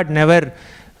 But the Lord never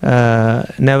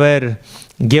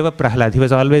gave up Prahlad. He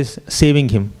was always saving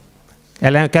him.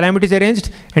 Calamity is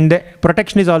arranged and the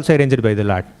protection is also arranged by the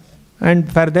Lord.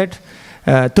 And for that,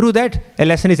 through that, a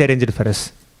lesson is arranged for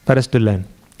us to learn.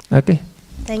 Okay?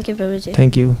 Thank you, Prabhuji.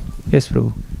 Thank you. Yes,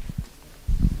 Prabhu.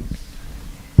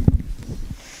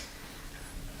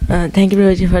 Thank you,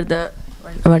 Prabhuji, for the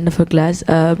wonderful class.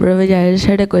 Prabhuji, I just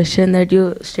had a question that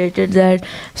you stated that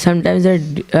sometimes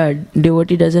the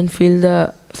devotee doesn't feel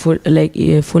the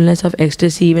fullness of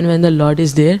ecstasy even when the Lord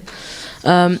is there.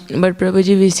 But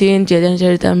Prabhuji, we see in Chaitanya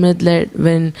Charitamrita that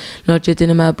when Lord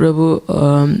Chaitanya Mahaprabhu,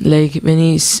 when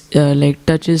he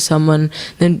touches someone,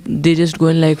 then they just go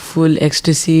in full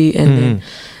ecstasy, and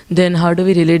then how do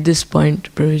we relate this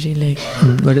point, Prabhuji?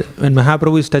 But when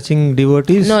Mahaprabhu is touching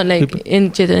devotees? No,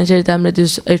 in Chaitanya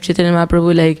Charitamrita, if Chaitanya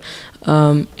Mahaprabhu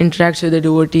interacts with the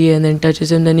devotee and then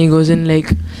touches him, then he goes in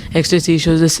ecstasy,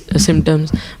 shows the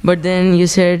symptoms. But then you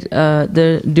said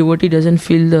the devotee doesn't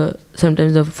feel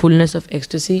sometimes the fullness of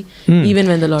ecstasy, even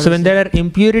when the Lord So when there are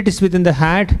impurities within the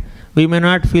heart, we may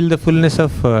not feel the fullness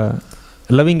of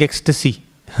loving ecstasy,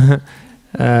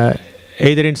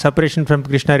 either in separation from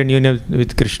Krishna or in union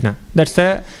with Krishna. That's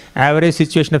the average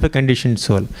situation of a conditioned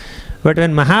soul. But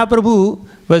when Mahaprabhu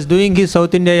was doing his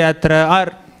South India Yatra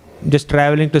or just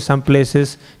traveling to some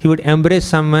places, he would embrace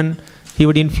someone, he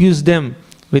would infuse them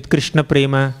with Krishna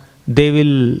prema, they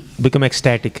will become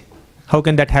ecstatic. How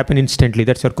can that happen instantly?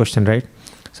 That's your question, right?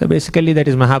 So basically that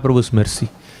is Mahaprabhu's mercy.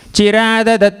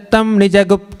 Chirada dattam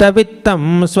nijagupta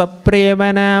vittam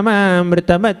swaprema nama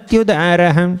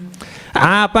mritamatyudaraham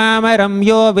apamaram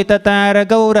yo vitatara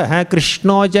gauraha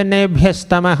krishno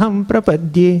janebhyastamaham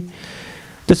prapadye.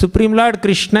 The Supreme Lord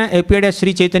Krishna appeared as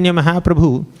Sri Chaitanya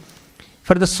Mahaprabhu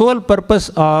for the sole purpose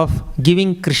of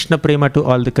giving Krishna prema to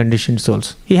all the conditioned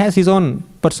souls. He has his own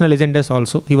personal agendas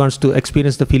also. He wants to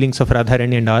experience the feelings of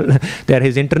Radharani and all. They are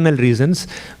his internal reasons.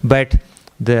 But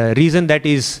the reason that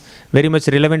is very much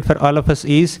relevant for all of us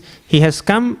is he has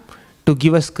come to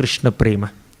give us Krishna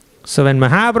prema. So when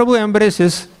Mahaprabhu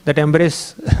embraces, that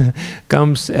embrace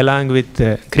comes along with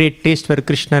great taste for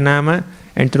Krishna Nama,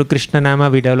 and through Krishna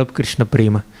Nama we develop Krishna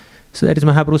prema. So that is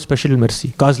Mahaprabhu's special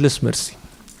mercy, causeless mercy.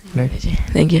 Right?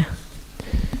 Thank you.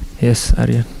 Yes,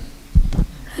 Aryan.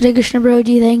 Hare Krishna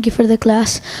Prabhuji, thank you for the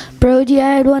class. Prabhuji,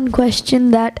 I had one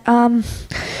question that,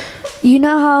 you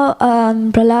know how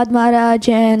Prahlad Maharaj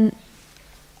and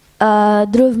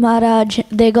Dhruv Maharaj,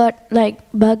 they got like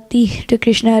bhakti to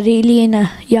Krishna really in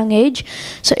a young age.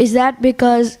 So is that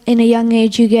because in a young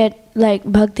age you get like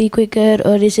bhakti quicker,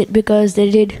 or is it because they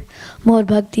did more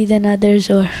bhakti than others,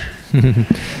 or?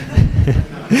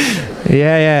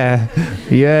 Yeah.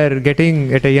 You are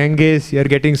getting, at a young age, you are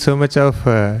getting so much of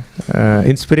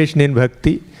inspiration in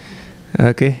bhakti.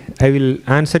 Okay, I will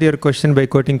answer your question by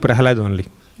quoting Prahlad only.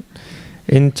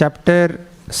 In chapter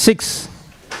 6,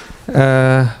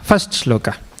 first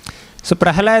shloka. So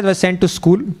Prahlad was sent to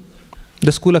school,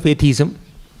 the school of atheism,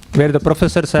 where the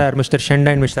professors are Mr.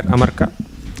 Shanda and Mr. Amarka.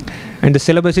 And the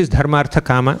syllabus is Dharma, Artha,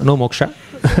 Kama, no moksha.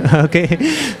 Okay,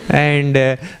 and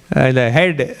the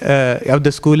head of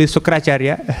the school is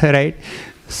Sukracharya, right?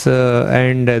 So,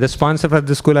 and the sponsor of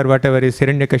the school or whatever is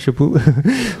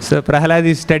Hiranyakashipu. So Prahlad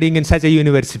is studying in such a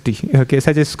university, okay,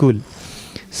 such a school.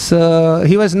 So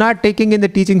he was not taking in the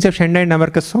teachings of Shanda and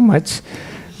Amarka so much,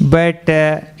 but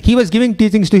he was giving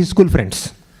teachings to his school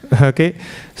friends. Okay,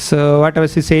 so what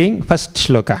was he saying? First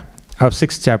shloka of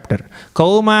 6th chapter.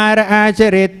 Kaumara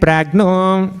acharet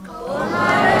pragno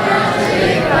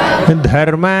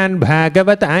dharman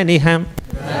bhagavataniha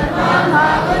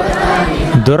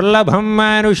durlabham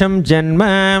manusham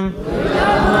janma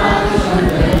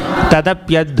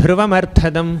tadapyadhruvam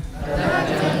arthadam.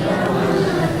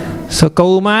 So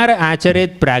Kaumara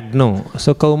acharet pragno.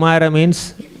 So Kaumara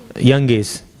means young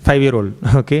age, 5-year-old.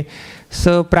 Okay.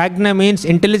 So pragna means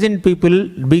intelligent people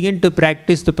begin to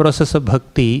practice the process of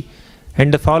bhakti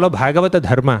and they follow Bhagavata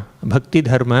dharma, bhakti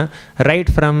dharma, right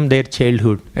from their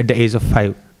childhood at the age of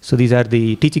 5. So these are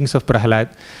the teachings of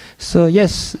Prahlad. So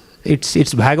yes, it's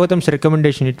Bhagavatam's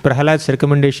recommendation, it's Prahlad's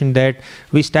recommendation that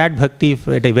we start bhakti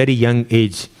at a very young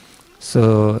age.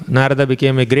 So Narada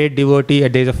became a great devotee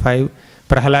at the age of 5,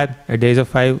 Prahlad at the age of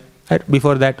 5,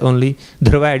 before that only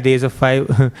Dhruva at the age of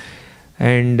 5,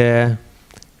 and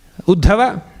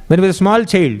Uddhava, when he was a small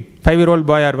child, 5-year-old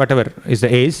boy or whatever is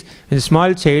the age, a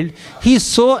small child, he is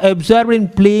so absorbed in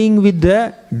playing with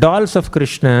the dolls of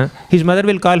Krishna, his mother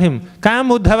will call him, come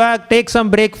Uddhava, take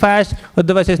some breakfast.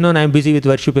 Uddhava says, no, I am busy with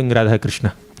worshipping Radha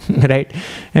Krishna. Right?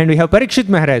 And we have Parikshit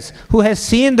Maharaj, who has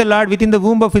seen the Lord within the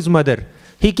womb of his mother.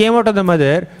 He came out of the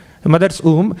mother's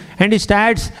womb, and he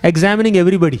starts examining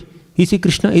everybody. Is he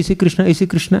Krishna? Is he Krishna? Is he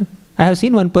Krishna? I have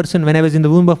seen one person when I was in the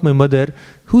womb of my mother.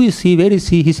 Who is he? Where is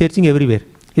he? He's searching everywhere.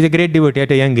 He's a great devotee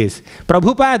at a young age.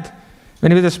 Prabhupada,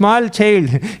 when he was a small child,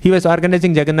 he was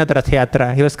organizing Jagannath Rath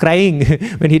Yatra. He was crying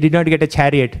when he did not get a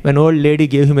chariot. When old lady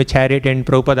gave him a chariot and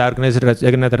Prabhupada organized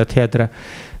Jagannath Rath Yatra.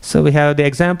 So we have the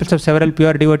examples of several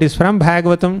pure devotees from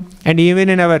Bhagavatam, and even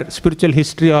in our spiritual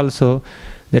history also,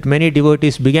 that many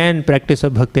devotees began practice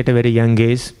of bhakti at a very young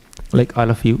age, like all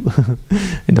of you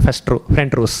in the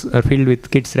front rows are filled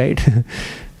with kids, right?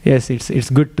 Yes, it's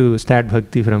good to start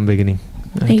bhakti from beginning.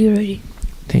 Thank you, Reddy.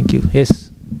 Thank you. Yes.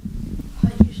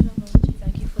 Hare Krishna Prabhuji,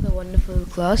 thank you for the wonderful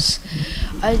class.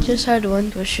 I just had one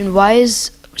question. Why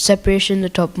is separation the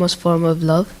topmost form of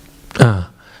love?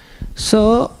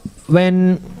 So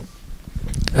when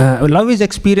love is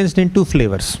experienced in 2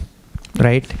 flavors,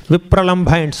 right?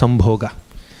 Vipralambha and Sambhoga.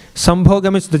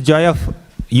 Sambhoga means the joy of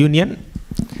union,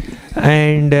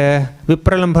 and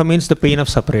Vipralambha means the pain of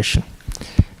separation.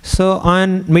 So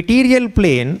on material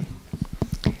plane,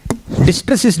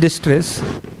 distress is distress,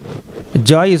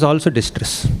 joy is also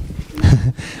distress.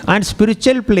 On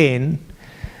spiritual plane,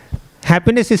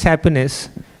 happiness is happiness,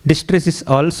 distress is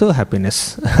also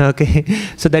happiness. Okay,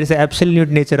 so that is the absolute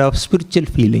nature of spiritual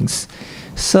feelings.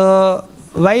 So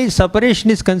why separation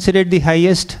is considered the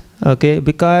highest? Okay,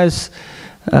 because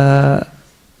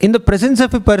in the presence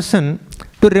of a person,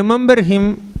 to remember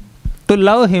him, to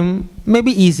love him may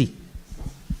be easy.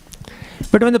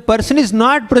 But when the person is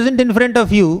not present in front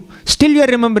of you, still you are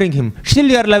remembering him, still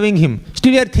you are loving him,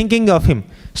 still you are thinking of him,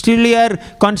 still you are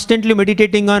constantly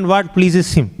meditating on what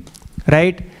pleases him,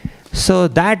 right? So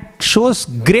that shows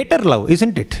greater love,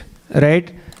 isn't it?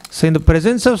 Right? So in the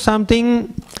presence of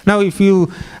something, now if you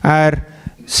are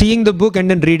seeing the book and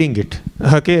then reading it,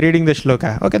 okay, reading the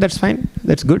shloka, okay, that's fine,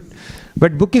 that's good.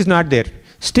 But book is not there.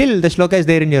 Still the shloka is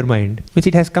there in your mind, which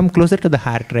it has come closer to the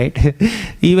heart, right?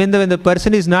 Even though when the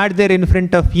person is not there in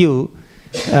front of you,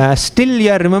 still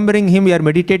you are remembering him, you are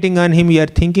meditating on him, you are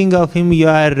thinking of him, you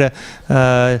are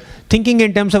thinking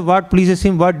in terms of what pleases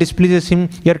him, what displeases him.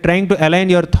 You are trying to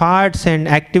align your thoughts and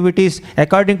activities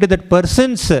according to that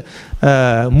person's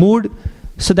mood.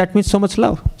 So that means so much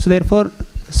love. So therefore,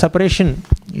 separation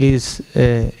is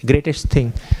greatest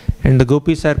thing. And the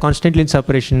gopis are constantly in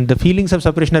separation. The feelings of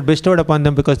separation are bestowed upon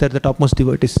them because they are the topmost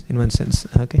devotees in one sense.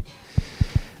 Okay.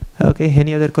 Okay.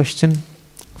 Any other question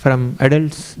from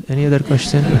adults? Any other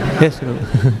question? Yes,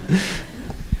 Prabhu.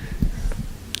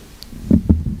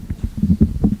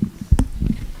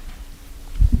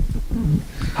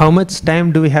 How much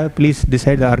time do we have? Please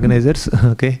decide, the organizers.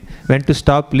 Okay. When to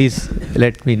stop, please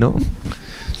let me know.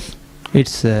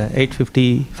 It's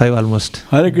 8:55 almost.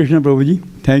 Hare Krishna Prabhuji,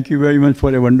 thank you very much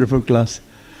for a wonderful class.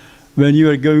 When you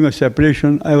were giving a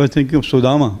separation, I was thinking of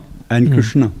Sudama and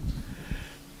Krishna.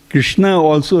 Krishna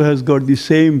also has got the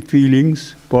same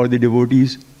feelings for the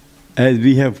devotees as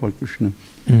we have for Krishna.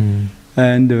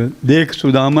 And dekh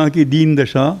Sudama ki deen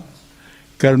dasha,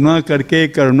 karuna karke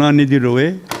karuna nidhi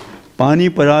roe, pani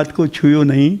parat ko chuyo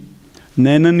nahi,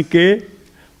 nainan ke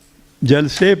jal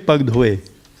se pag dhoe.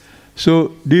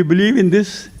 So, do you believe in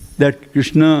this, that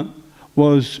Krishna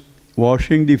was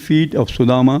washing the feet of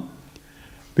Sudama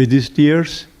with his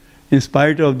tears in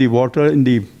spite of the water in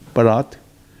the parat?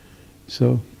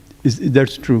 So,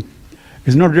 that's true.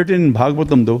 It's not written in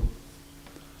Bhagavatam though.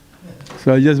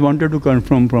 So, I just wanted to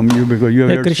confirm from you because you have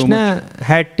heard Krishna so much.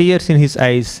 had tears in his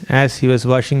eyes as he was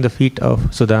washing the feet of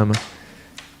Sudama.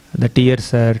 The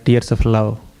tears are tears of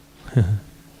love.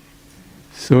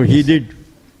 So, he did.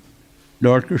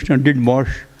 Lord Krishna did wash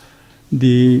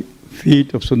the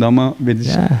feet of Sudama with his...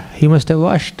 Yeah, he must have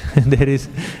washed. there is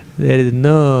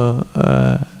no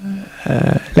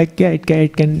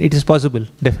it is possible,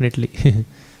 definitely.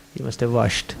 He must have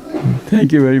washed.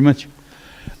 Thank you very much.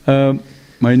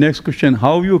 My next question: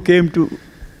 how you came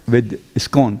with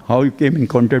ISKCON? How you came in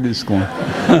contact with ISKCON?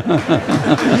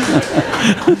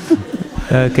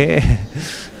 Okay.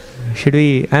 Should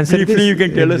we answer Briefly, this? you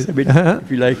can tell us a bit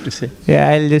if you like to say. Yeah,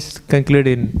 I'll just conclude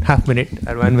in half minute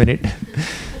or 1 minute.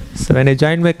 So when I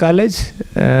joined my college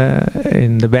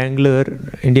in the Bangalore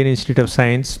Indian Institute of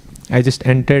Science, I just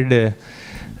entered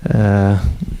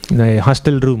my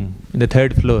hostel room in the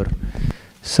 3rd floor.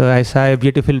 So I saw a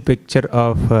beautiful picture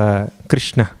of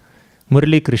Krishna,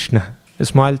 Murli Krishna, a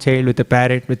small child with a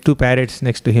parrot, with 2 parrots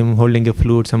next to him holding a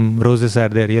flute. Some roses are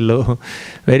there, yellow.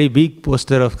 Very big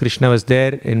poster of Krishna was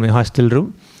there in my hostel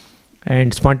room.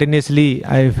 And spontaneously,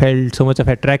 I felt so much of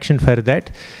attraction for that.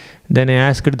 Then I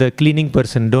asked the cleaning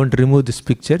person, don't remove this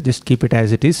picture, just keep it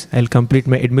as it is. I'll complete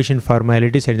my admission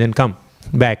formalities and then come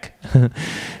back.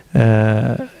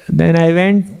 Then I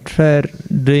went for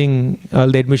doing all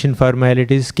the admission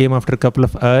formalities, came after a couple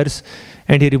of hours,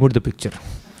 and he removed the picture.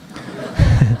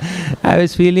 I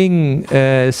was feeling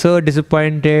so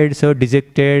disappointed, so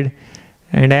dejected,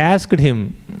 and I asked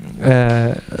him,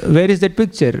 where is that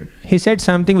picture? He said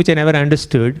something which I never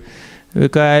understood,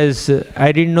 because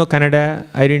I didn't know Kannada,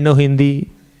 I didn't know Hindi,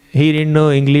 he didn't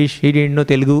know English, he didn't know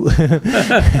Telugu.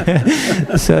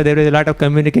 So there was a lot of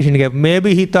communication gap.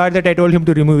 Maybe he thought that I told him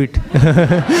to remove it.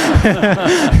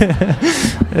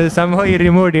 Somehow he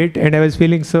removed it, and I was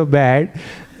feeling so bad.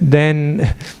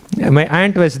 Then my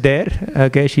aunt was there.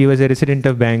 Okay, she was a resident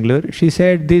of Bangalore. She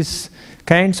said, these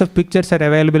kinds of pictures are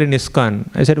available in ISKCON.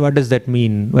 I said, what does that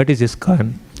mean? What is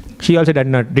ISKCON? She also did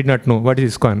not know what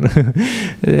is ISKCON.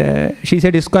 She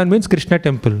said ISKCON means Krishna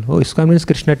temple. Oh, ISKCON means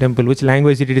Krishna temple. Which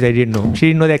language it is, I didn't know. She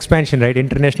didn't know the expansion, right?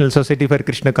 International Society for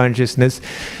Krishna Consciousness.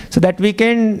 So that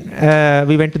weekend,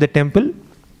 we went to the temple,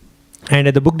 and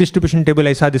at the book distribution table,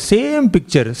 I saw the same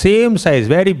picture, same size,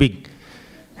 very big.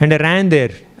 And I ran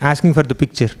there asking for the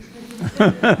picture.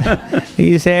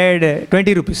 He said,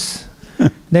 20 rupees.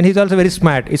 Then he's also very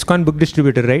smart. ISKCON book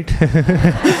distributor, right?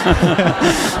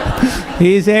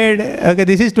 He said, okay,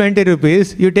 this is 20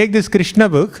 rupees. You take this Krishna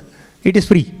book, it is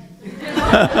free.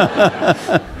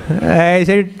 I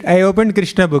said, I opened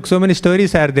Krishna book. So many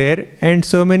stories are there, and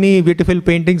so many beautiful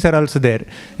paintings are also there.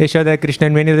 Yashoda, Krishna,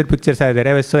 and many other pictures are there.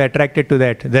 I was so attracted to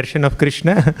that darshan of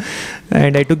Krishna.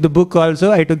 And I took the book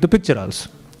also, I took the picture also.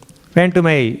 Went to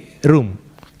my room,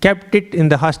 kept it in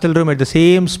the hostel room at the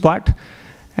same spot,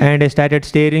 and I started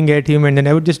staring at him, and then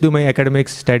I would just do my academic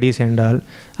studies and all.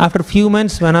 After a few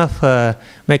months, one of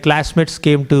my classmates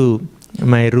came to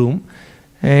my room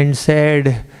and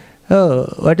said, oh,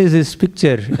 what is this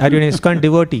picture? Are you an ISKCON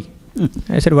devotee?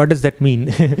 I said, what does that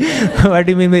mean? What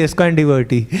do you mean by ISKCON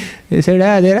devotee? He said,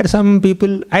 there are some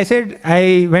people. I said,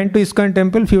 I went to ISKCON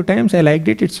temple a few times. I liked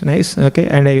it. It's nice. Okay.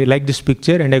 And I like this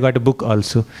picture, and I got a book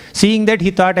also. Seeing that, he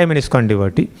thought I'm an ISKCON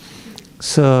devotee.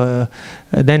 So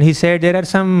then he said, there are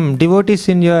some devotees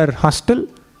in your hostel,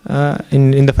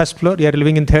 in the first floor. You are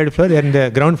living in third floor. They are in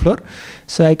the ground floor.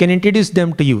 So I can introduce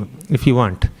them to you if you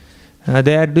want.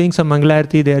 They are doing some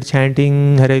Mangalarti, they are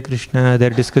chanting Hare Krishna, they are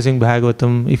discussing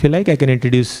Bhagavatam. If you like, I can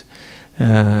introduce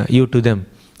you to them.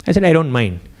 I said, I don't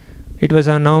mind. It was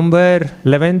on November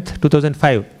 11th,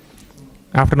 2005,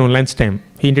 afternoon, lunchtime.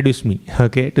 He introduced me,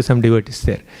 okay, to some devotees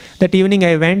there. That evening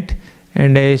I went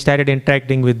and I started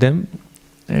interacting with them,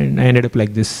 and I ended up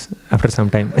like this after some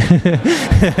time.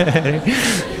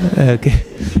 Okay.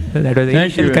 That was the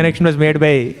initial connection was made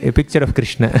by a picture of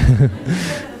Krishna.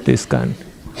 This ISKCON.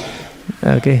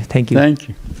 Okay, thank you. Thank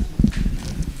you.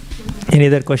 Any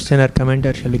other question or comment,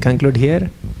 or shall we conclude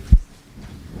here?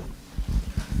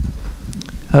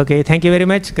 Okay, thank you very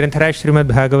much. Granthara Srimad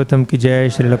Bhagavatam ki jai,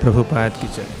 Srila Prabhupada ki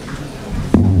jai.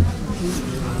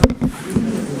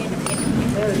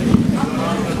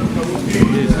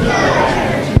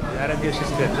 Aradhya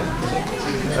sister.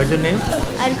 What's your name?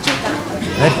 Archita.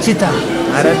 Archita.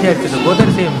 Aradhya Archita. Both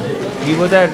are same. We both are